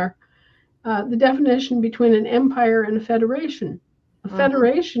webinar. The definition between an empire and a federation. A Mm-hmm.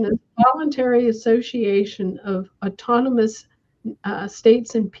 federation is a voluntary association of autonomous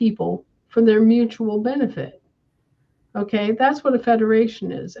states and people for their mutual benefit. Okay, that's what a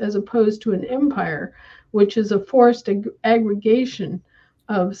federation is, as opposed to an empire, which is a forced aggregation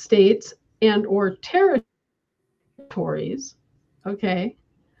of states and or territories. Okay,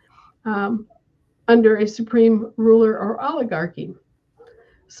 um, under a supreme ruler or oligarchy.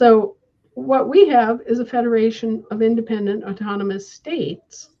 So what we have is a federation of independent autonomous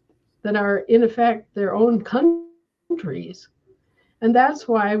states that are in effect their own countries. And that's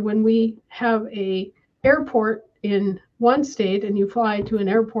why when we have a airport in one state and you fly to an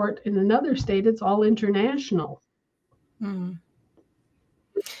airport in another state, it's all international. Mm.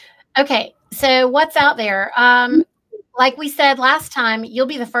 Okay, so what's out there? Like we said last time, you'll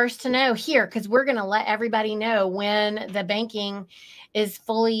be the first to know here because we're going to let everybody know when the banking is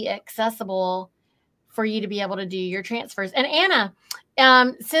fully accessible for you to be able to do your transfers. And Anna,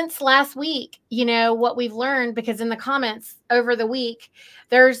 since last week, you know what we've learned, because in the comments over the week,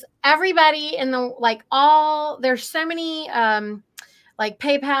 there's everybody in the there's so many like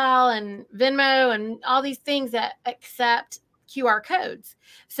PayPal and Venmo and all these things that accept QR codes.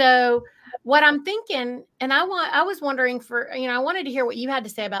 So what I'm thinking, and I was wondering I wanted to hear what you had to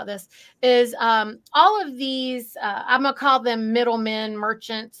say about this, is all of these, I'm going to call them middlemen,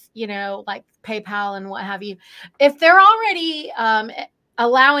 merchants, like PayPal and what have you. If they're already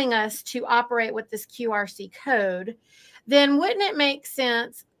allowing us to operate with this QRC code, then wouldn't it make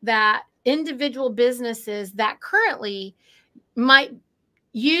sense that individual businesses that currently might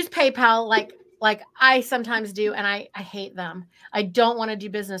use PayPal like I sometimes do, and I hate them. I don't want to do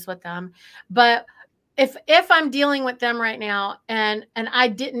business with them. But if I'm dealing with them right now and I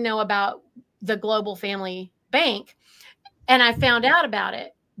didn't know about the Global Family Bank and I found out about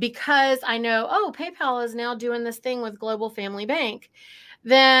it because I know, oh, PayPal is now doing this thing with Global Family Bank,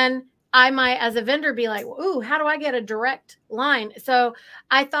 then I might, as a vendor, be like, ooh, how do I get a direct line? So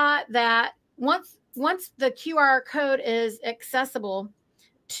I thought that once the QR code is accessible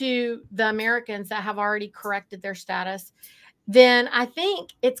to the Americans that have already corrected their status, then I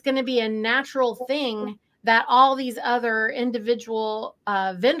think it's going to be a natural thing that all these other individual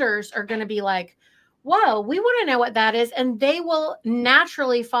vendors are going to be like, whoa, we want to know what that is. And they will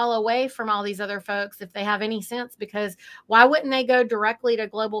naturally fall away from all these other folks if they have any sense, because why wouldn't they go directly to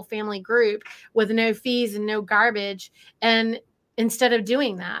Global Family Group with no fees and no garbage? And instead of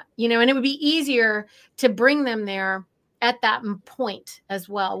doing that, and it would be easier to bring them there at that point as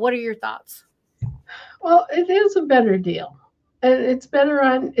well. What are your thoughts? Well, it is a better deal. And it's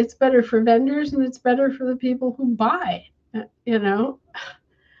better for vendors and it's better for the people who buy. You know,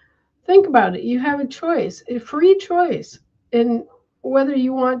 think about it. You have a choice, a free choice in whether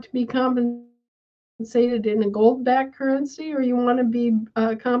you want to be compensated in a gold-backed currency or you want to be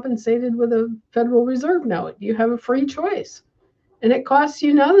compensated with a Federal Reserve note. You have a free choice, and it costs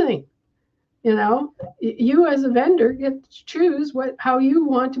you nothing. You as a vendor get to choose how you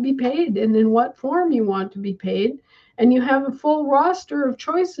want to be paid and in what form you want to be paid, and you have a full roster of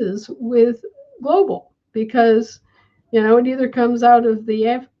choices with Global because it either comes out of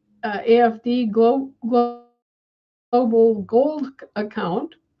the AFD Global Gold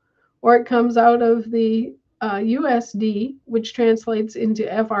account, or it comes out of the USD, which translates into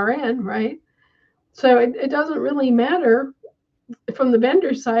FRN, right? So it doesn't really matter. From the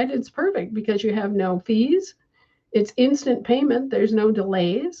vendor side, it's perfect because you have no fees. It's instant payment. There's no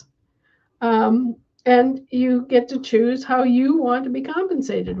delays. And you get to choose how you want to be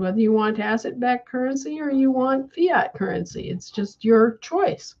compensated, whether you want asset-backed currency or you want fiat currency. It's just your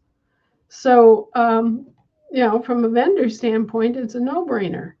choice. So, from a vendor standpoint, it's a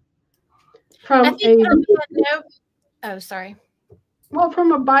no-brainer. I think it'll be sorry. Well,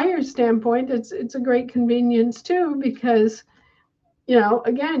 from a buyer standpoint, it's a great convenience too, because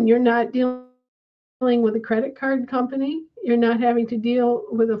again, you're not dealing with a credit card company. You're not having to deal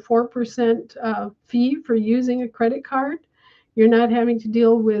with a 4% fee for using a credit card. You're not having to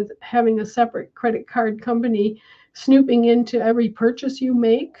deal with having a separate credit card company snooping into every purchase you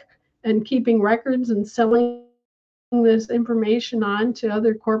make and keeping records and selling this information on to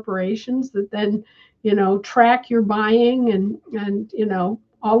other corporations that then, track your buying and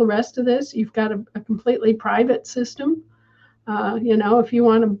all the rest of this. You've got a completely private system. If you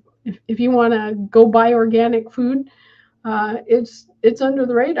want to go buy organic food, it's under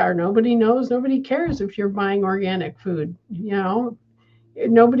the radar. Nobody knows, nobody cares if you're buying organic food.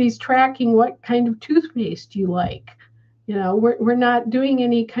 Nobody's tracking what kind of toothpaste you like. We're not doing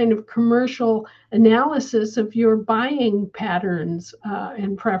any kind of commercial analysis of your buying patterns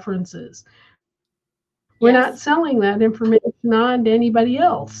and preferences. We're not selling that information on to anybody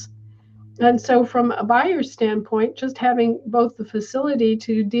else. And so, from a buyer's standpoint, just having both the facility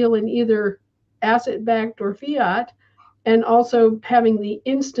to deal in either asset backed or fiat, and also having the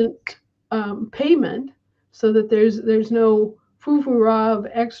instant payment so that there's no foo-foo-rah of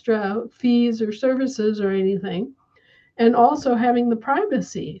extra fees or services or anything. And also having the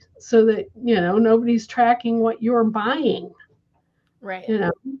privacy so that, nobody's tracking what you're buying. Right.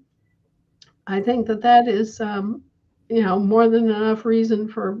 I think that is, more than enough reason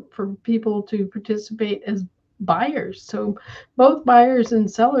for people to participate as buyers. So both buyers and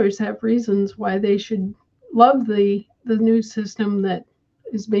sellers have reasons why they should love the new system that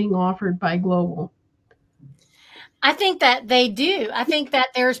is being offered by Global. I think that they do. I think that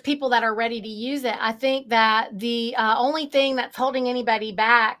there's people that are ready to use it. I think that the only thing that's holding anybody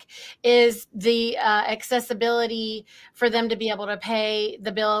back is the accessibility for them to be able to pay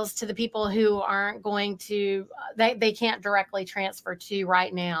the bills to the people who aren't going to, they can't directly transfer to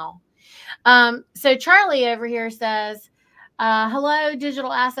right now. So Charlie over here says, hello,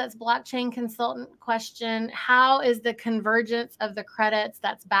 digital assets blockchain consultant. Question: how is the convergence of the credits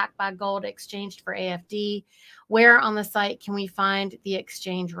that's backed by gold exchanged for AFD? Where on the site can we find the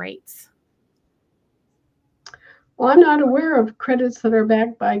exchange rates? Well, I'm not aware of credits that are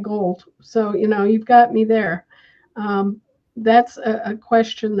backed by gold. So, you've got me there. That's a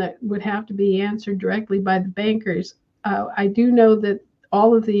question that would have to be answered directly by the bankers. I do know that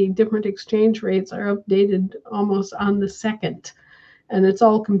all of the different exchange rates are updated almost on the second, and it's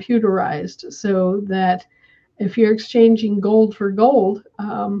all computerized, so that if you're exchanging gold for gold,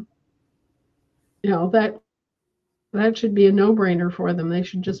 that should be a no-brainer for them. They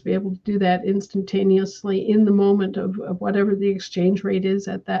should just be able to do that instantaneously in the moment of whatever the exchange rate is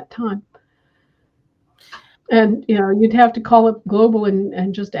at that time. And, you'd have to call up Global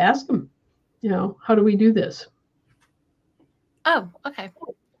and just ask them, how do we do this? Oh, okay.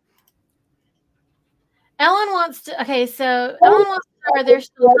 Ellen wants to know are there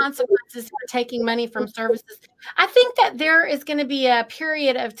still consequences for taking money from services? I think that there is going to be a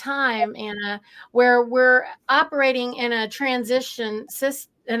period of time, Anna, where we're operating in a transition,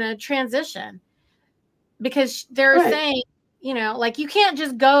 because they're saying, like we can't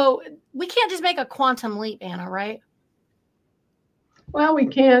just make a quantum leap, Anna, right? Well, we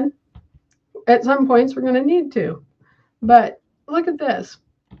can. At some points, we're going to need to. But look at this.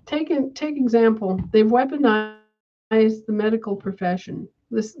 Take example. They've weaponized the medical profession.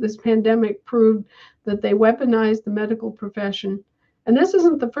 This pandemic proved that they weaponized the medical profession, and this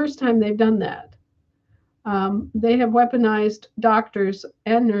isn't the first time they've done that. They have weaponized doctors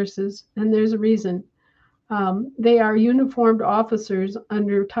and nurses, and there's a reason. They are uniformed officers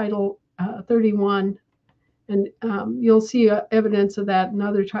under Title 31, and you'll see evidence of that in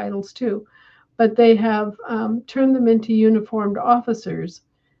other titles too. But they have turned them into uniformed officers.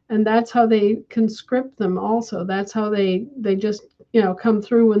 And that's how they conscript them also. That's how they just, come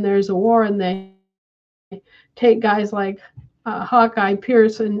through when there's a war, and they take guys like Hawkeye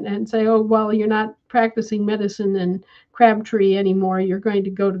Pierce and say, oh, well, you're not practicing medicine in Crabtree anymore. You're going to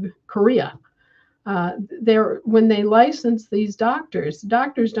go to Korea. When they license these doctors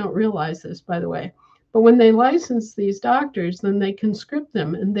don't realize this, by the way, but when they license these doctors, then they conscript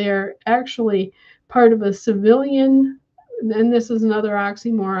them, and they're actually part of a civilian, and this is another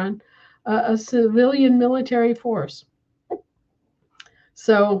oxymoron, a civilian military force.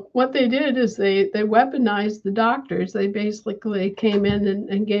 So what they did is they weaponized the doctors. They basically came in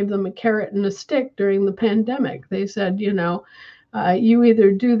and gave them a carrot and a stick during the pandemic. They said, you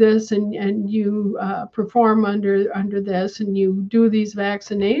either do this and you perform under this, and you do these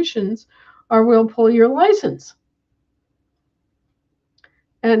vaccinations, or we'll pull your license.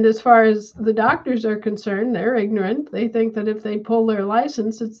 And as far as the doctors are concerned, they're ignorant. They think that if they pull their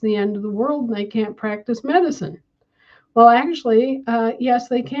license, it's the end of the world and they can't practice medicine. Well, actually, yes,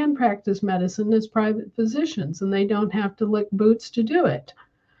 they can practice medicine as private physicians, and they don't have to lick boots to do it.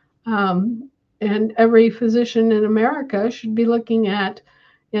 And every physician in America should be looking at,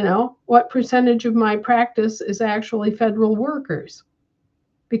 what percentage of my practice is actually federal workers,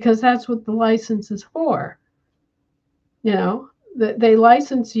 because that's what the license is for. They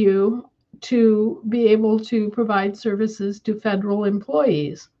license you to be able to provide services to federal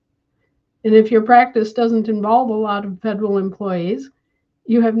employees. And if your practice doesn't involve a lot of federal employees,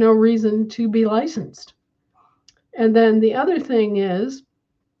 you have no reason to be licensed. And then the other thing is,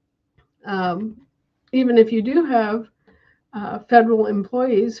 um, even if you do have federal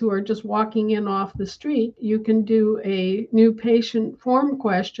employees who are just walking in off the street, you can do a new patient form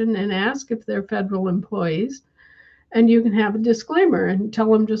question and ask if they're federal employees. And you can have a disclaimer and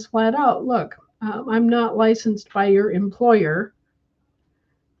tell them just flat out, look, I'm not licensed by your employer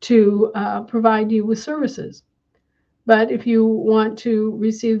to provide you with services. But if you want to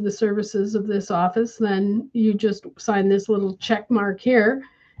receive the services of this office, then you just sign this little check mark here,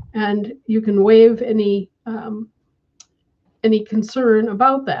 and you can waive any concern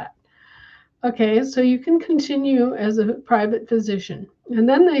about that. Okay, so you can continue as a private physician. And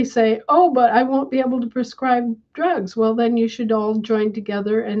then they say, oh, but I won't be able to prescribe drugs. Well, then you should all join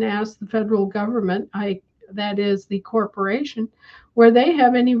together and ask the federal government, that is the corporation, where they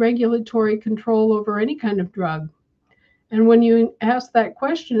have any regulatory control over any kind of drug. And when you ask that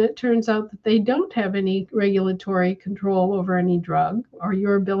question, it turns out that they don't have any regulatory control over any drug or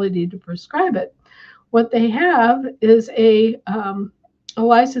your ability to prescribe it. What they have is a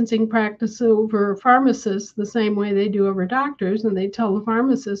licensing practice over pharmacists the same way they do over doctors. And they tell the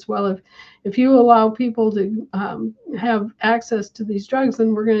pharmacists, well, if you allow people to have access to these drugs,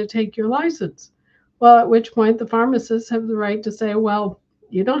 then we're going to take your license. Well, at which point the pharmacists have the right to say, well,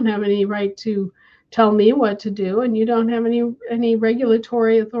 you don't have any right to tell me what to do, and you don't have any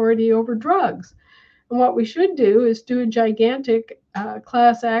regulatory authority over drugs. And what we should do is do a gigantic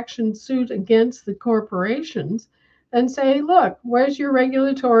class action suit against the corporations and say, look, where's your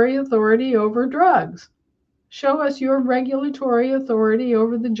regulatory authority over drugs? Show us your regulatory authority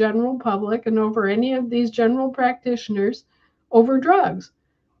over the general public and over any of these general practitioners over drugs.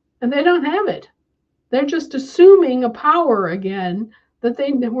 And they don't have it. They're just assuming a power again that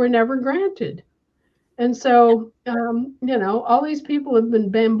they were never granted. And so, all these people have been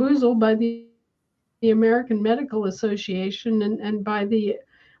bamboozled by the American Medical Association and by the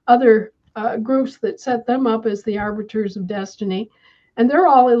other groups that set them up as the arbiters of destiny. And they're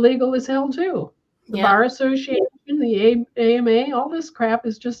all illegal as hell, too. The Bar Association, the AMA, all this crap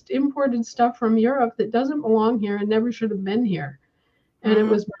is just imported stuff from Europe that doesn't belong here and never should have been here. And it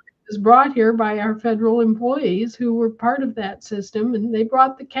was brought here by our federal employees who were part of that system, and they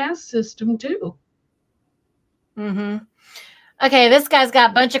brought the caste system, too. Okay, this guy's got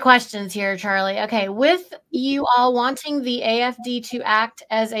a bunch of questions here, Charlie. Okay, with you all wanting the AFD to act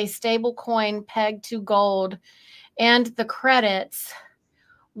as a stable coin pegged to gold and the credits,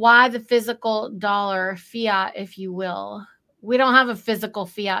 why the physical dollar, fiat, if you will? We don't have a physical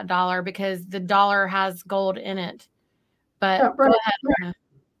fiat dollar because the dollar has gold in it. But go ahead.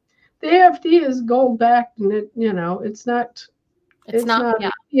 The AFD is gold backed, and it's not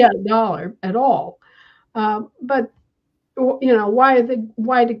a fiat dollar at all. But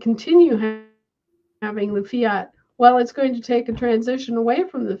why to continue having the fiat? Well, it's going to take a transition away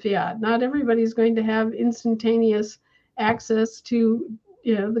from the fiat. Not everybody's going to have instantaneous access to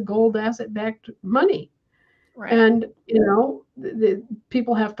the gold asset-backed money. Right. And the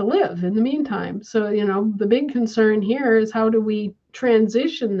people have to live in the meantime. So the big concern here is, how do we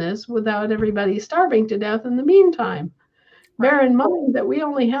transition this without everybody starving to death in the meantime? Right. Bear in mind that we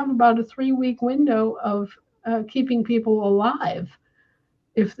only have about a 3-week window of keeping people alive.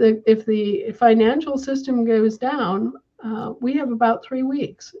 If the financial system goes down, we have about 3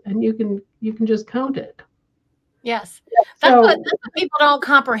 weeks, and you can just count it. Yes, that's what people don't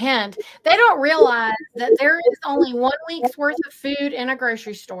comprehend. They don't realize that there is only 1 week's worth of food in a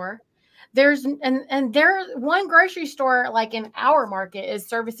grocery store. And one grocery store, like in our market, is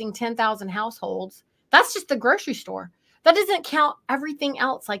servicing 10,000 households. That's just the grocery store. That doesn't count everything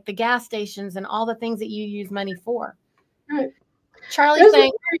else, like the gas stations and all the things that you use money for. Right. Charlie's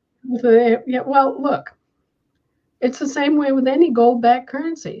saying, yeah, well, look, it's the same way with any gold-backed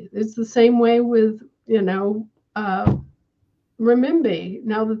currency. It's the same way with, renminbi,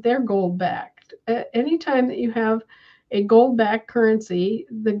 now that they're gold-backed. Anytime that you have a gold-backed currency,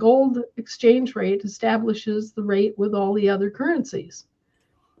 the gold exchange rate establishes the rate with all the other currencies.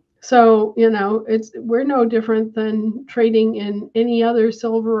 So, we're no different than trading in any other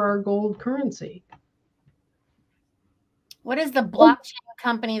silver or gold currency. What is the blockchain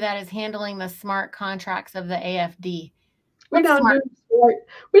company that is handling the smart contracts of the AFD? We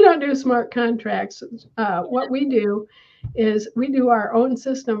don't do smart contracts. What we do is we do our own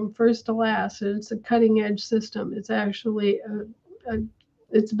system first to last, and it's a cutting edge system. It's actually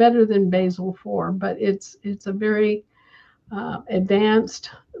it's better than Basel IV, but it's a very advanced,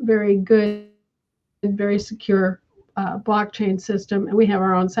 very good, very secure blockchain system, and we have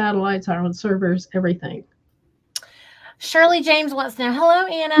our own satellites, our own servers, everything. Shirley James wants to know, hello,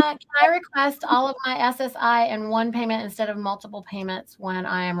 Anna. Can I request all of my SSI in one payment instead of multiple payments when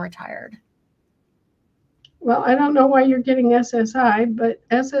I am retired? Well, I don't know why you're getting SSI, but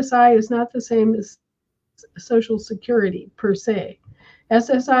SSI is not the same as Social Security per se.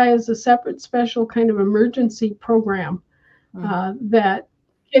 SSI is a separate special kind of emergency program that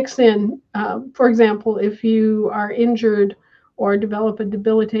kicks in. For example, if you are injured or develop a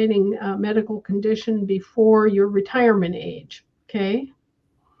debilitating medical condition before your retirement age, okay?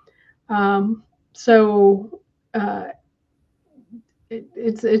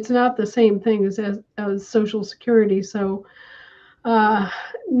 It's not the same thing as Social Security. So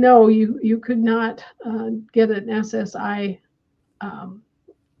no, you could not get an SSI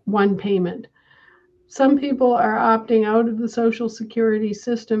one payment. Some people are opting out of the Social Security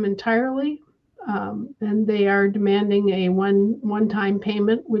system entirely, and they are demanding a one-time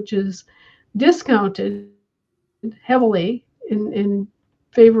payment, which is discounted heavily in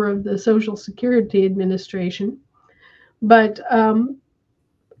favor of the Social Security Administration. But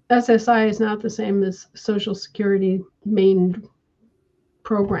SSI is not the same as Social Security main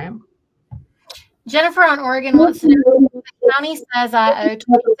program. Jennifer on Oregon wants to know, the county says I owe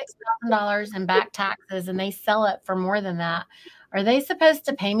 $26,000 in back taxes and they sell it for more than that. Are they supposed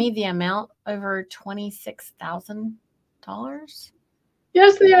to pay me the amount over $26,000?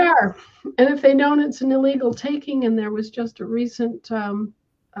 Yes, they are. And if they don't, it's an illegal taking. And there was just a recent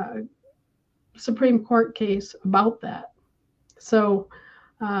Supreme Court case about that. So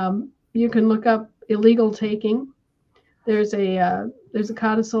you can look up illegal taking. There's a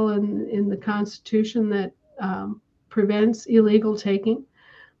codicil in the Constitution that prevents illegal taking,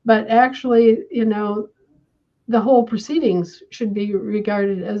 but actually, the whole proceedings should be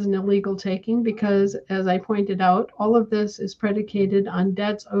regarded as an illegal taking because, as I pointed out, all of this is predicated on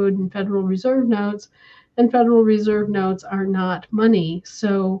debts owed in Federal Reserve notes, and Federal Reserve notes are not money,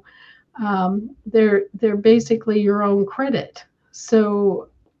 so they're basically your own credit. So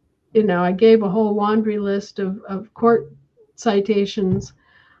I gave a whole laundry list of court citations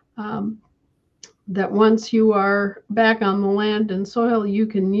that once you are back on the land and soil, you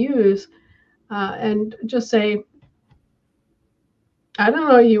can use and just say, I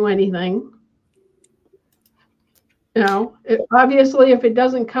don't owe you anything. Obviously, if it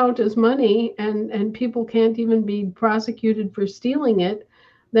doesn't count as money and people can't even be prosecuted for stealing it,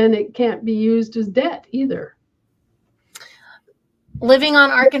 then it can't be used as debt either. Living on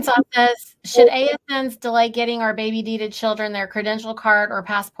Arkansas says, should ASNs delay getting our baby deeded children their credential card or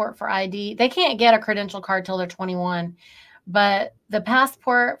passport for ID? They can't get a credential card till they're 21, but the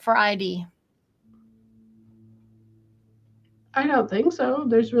passport for ID. I don't think so.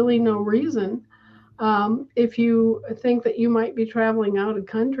 There's really no reason. If you think that you might be traveling out of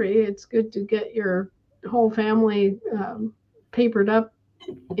country, it's good to get your whole family papered up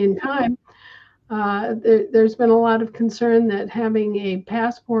in time. There's been a lot of concern that having a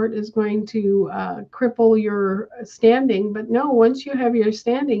passport is going to cripple your standing. But no, once you have your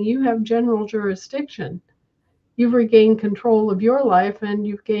standing, you have general jurisdiction. You've regained control of your life and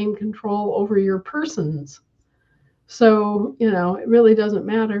you've gained control over your persons. So, it really doesn't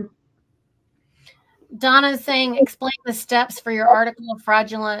matter. Donna's saying, explain the steps for your article of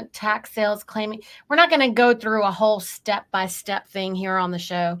fraudulent tax sales claiming. We're not going to go through a whole step-by-step thing here on the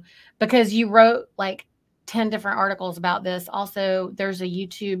show because you wrote like 10 different articles about this. Also, there's a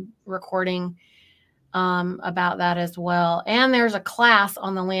YouTube recording about that as well. And there's a class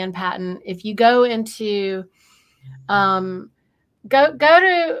on the land patent. If you go into, go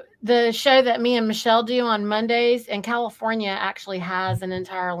to the show that me and Michelle do on Mondays, and California actually has an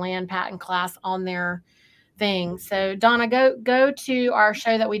entire land patent class on their thing. So Donna, go to our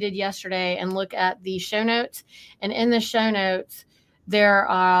show that we did yesterday and look at the show notes. And in the show notes, there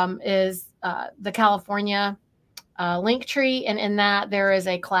is the California link tree. And in that, there is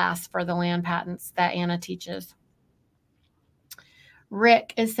a class for the land patents that Anna teaches.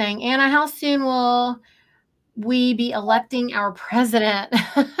 Rick is saying, Anna, how soon will we be electing our president?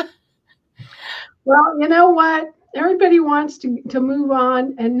 Well, you know what? Everybody wants to move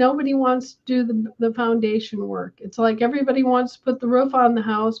on and nobody wants to do the foundation work. It's like everybody wants to put the roof on the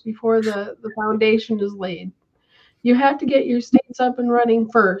house before the foundation is laid. You have to get your states up and running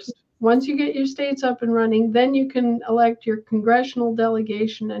first. Once you get your states up and running, then you can elect your congressional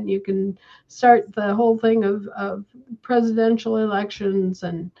delegation and you can start the whole thing of presidential elections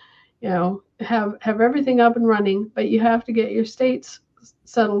and, have everything up and running. But you have to get your states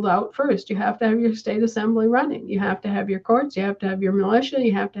settled out first. You have to have your state assembly running. You have to have your courts. You have to have your militia.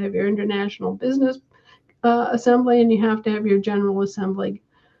 You have to have your international business assembly, and you have to have your general assembly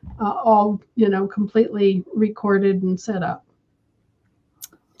all, completely recorded and set up.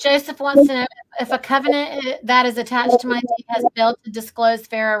 Joseph wants to know if a covenant that is attached to my deed has failed to disclose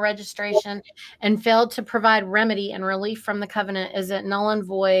FARA registration and failed to provide remedy and relief from the covenant, is it null and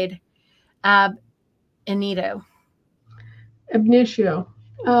void ab initio? Ab initio.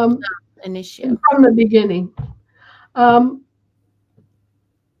 Initio. From the beginning. I'm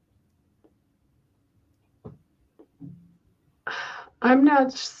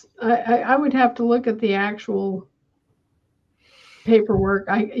not, I would have to look at the actual paperwork.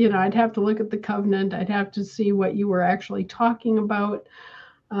 I'd have to look at the covenant. I'd have to see what you were actually talking about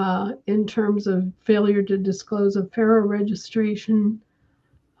in terms of failure to disclose a FARA registration.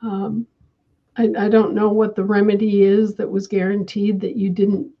 I don't know what the remedy is that was guaranteed that you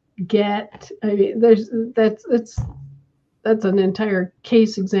didn't get. I mean, that's an entire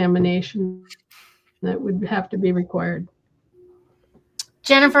case examination that would have to be required.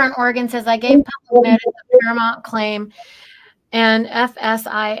 Jennifer in Oregon says, I gave public notice of Paramount claim and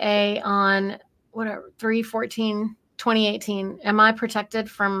FSIA on whatever 3/14/2018. Am I protected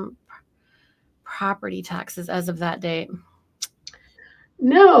from property taxes as of that date?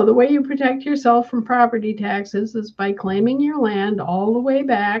 No, the way you protect yourself from property taxes is by claiming your land all the way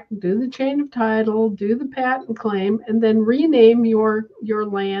back, do the chain of title, do the patent claim, and then rename your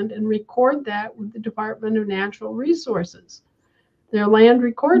land and record that with the Department of Natural Resources, their land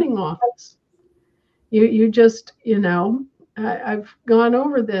recording office. You just, I've gone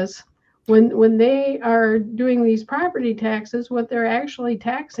over this. When they are doing these property taxes, what they're actually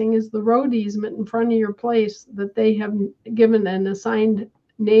taxing is the road easement in front of your place that they have given an assigned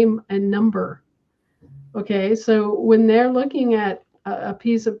name and number. Okay, so when they're looking at a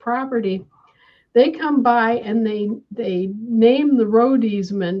piece of property, they come by and they name the road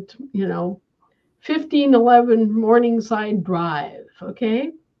easement, 1511 Morningside Drive.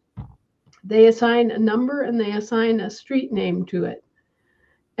 Okay, they assign a number and they assign a street name to it.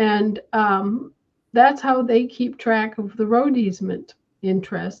 And that's how they keep track of the road easement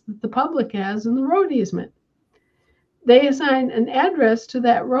interest that the public has in the road easement. They assign an address to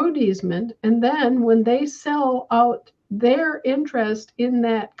that road easement, and then when they sell out their interest in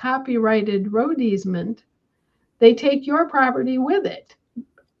that copyrighted road easement, they take your property with it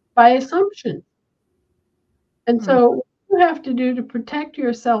by assumption. And so what you have to do to protect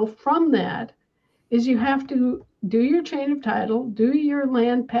yourself from that is you have to do your chain of title, do your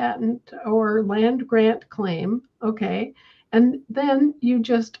land patent or land grant claim, okay? And then you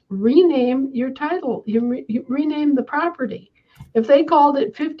just rename your title. You rename the property. If they called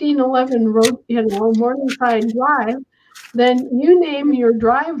it 1511 Road, Morningside Drive, then you name your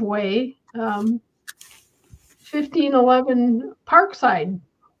driveway 1511 Parkside.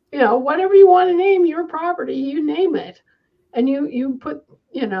 Whatever you want to name your property, you name it. And you put,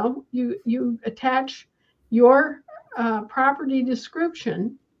 you attach your property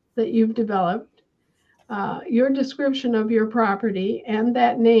description that you've developed, your description of your property and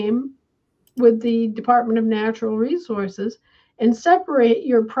that name with the Department of Natural Resources, and separate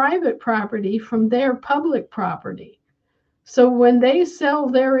your private property from their public property. So when they sell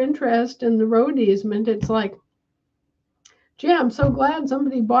their interest in the road easement, it's like, gee, I'm so glad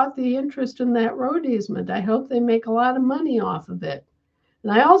somebody bought the interest in that road easement. I hope they make a lot of money off of it.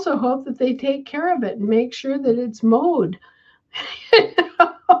 And I also hope that they take care of it and make sure that it's mowed.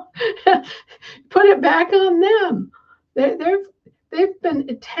 Put it back on them. They've been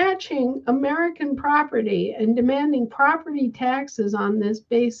attaching American property and demanding property taxes on this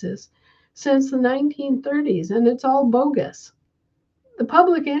basis since the 1930s, and it's all bogus. The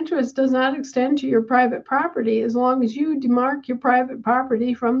public interest does not extend to your private property as long as you demark your private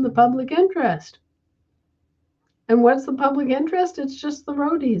property from the public interest. And what's the public interest? It's just the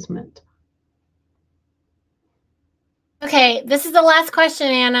road easement. Okay, this is the last question,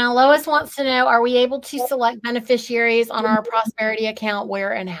 Anna. Lois wants to know, are we able to select beneficiaries on our Prosperity account?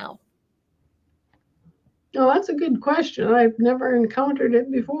 Where and how? Oh, that's a good question. I've never encountered it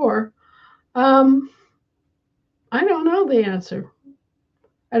before. I don't know the answer.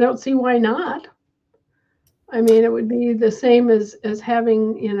 I don't see why not. I mean, it would be the same as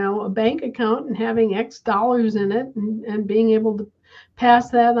having, a bank account and having X dollars in it and being able to pass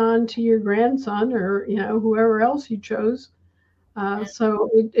that on to your grandson or, whoever else you chose. So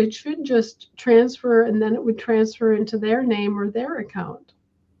it should just transfer, and then it would transfer into their name or their account.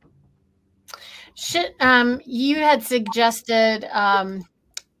 You had suggested,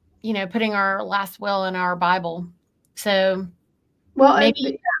 putting our last will in our Bible. So, well,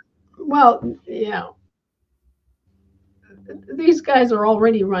 maybe. Yeah. These guys are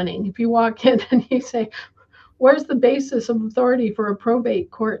already running. If you walk in and you say, where's the basis of authority for a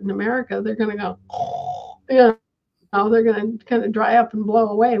probate court in America? They're going to go, you know, they're going to kind of dry up and blow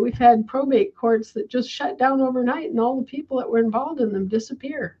away. We've had probate courts that just shut down overnight, and all the people that were involved in them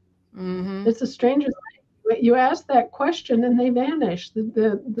disappear. Mm-hmm. It's the strangest thing. You ask that question and they vanish.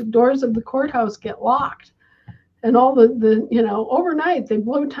 The doors of the courthouse get locked, and all the you know, overnight they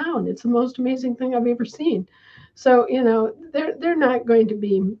blow town. It's the most amazing thing I've ever seen. So, you know, they're not going to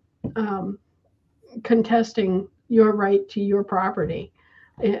be contesting your right to your property,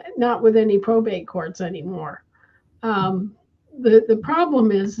 not with any probate courts anymore. The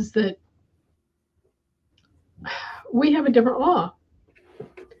problem is that we have a different law.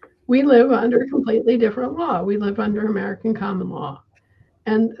 We live under a completely different law. We live under American common law,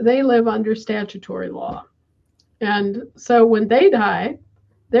 and they live under statutory law. And so when they die,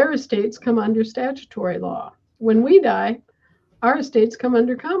 their estates come under statutory law. When we die, our estates come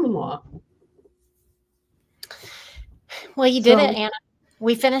under common law. Well, you did it, Anna.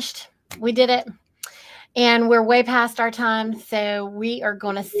 We finished. We did it. And we're way past our time. So we are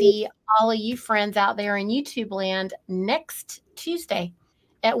going to see all of you friends out there in YouTube land next Tuesday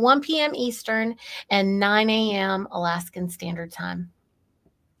at 1 p.m. Eastern and 9 a.m. Alaskan Standard Time.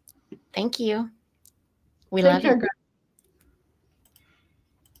 Thank you. We love you.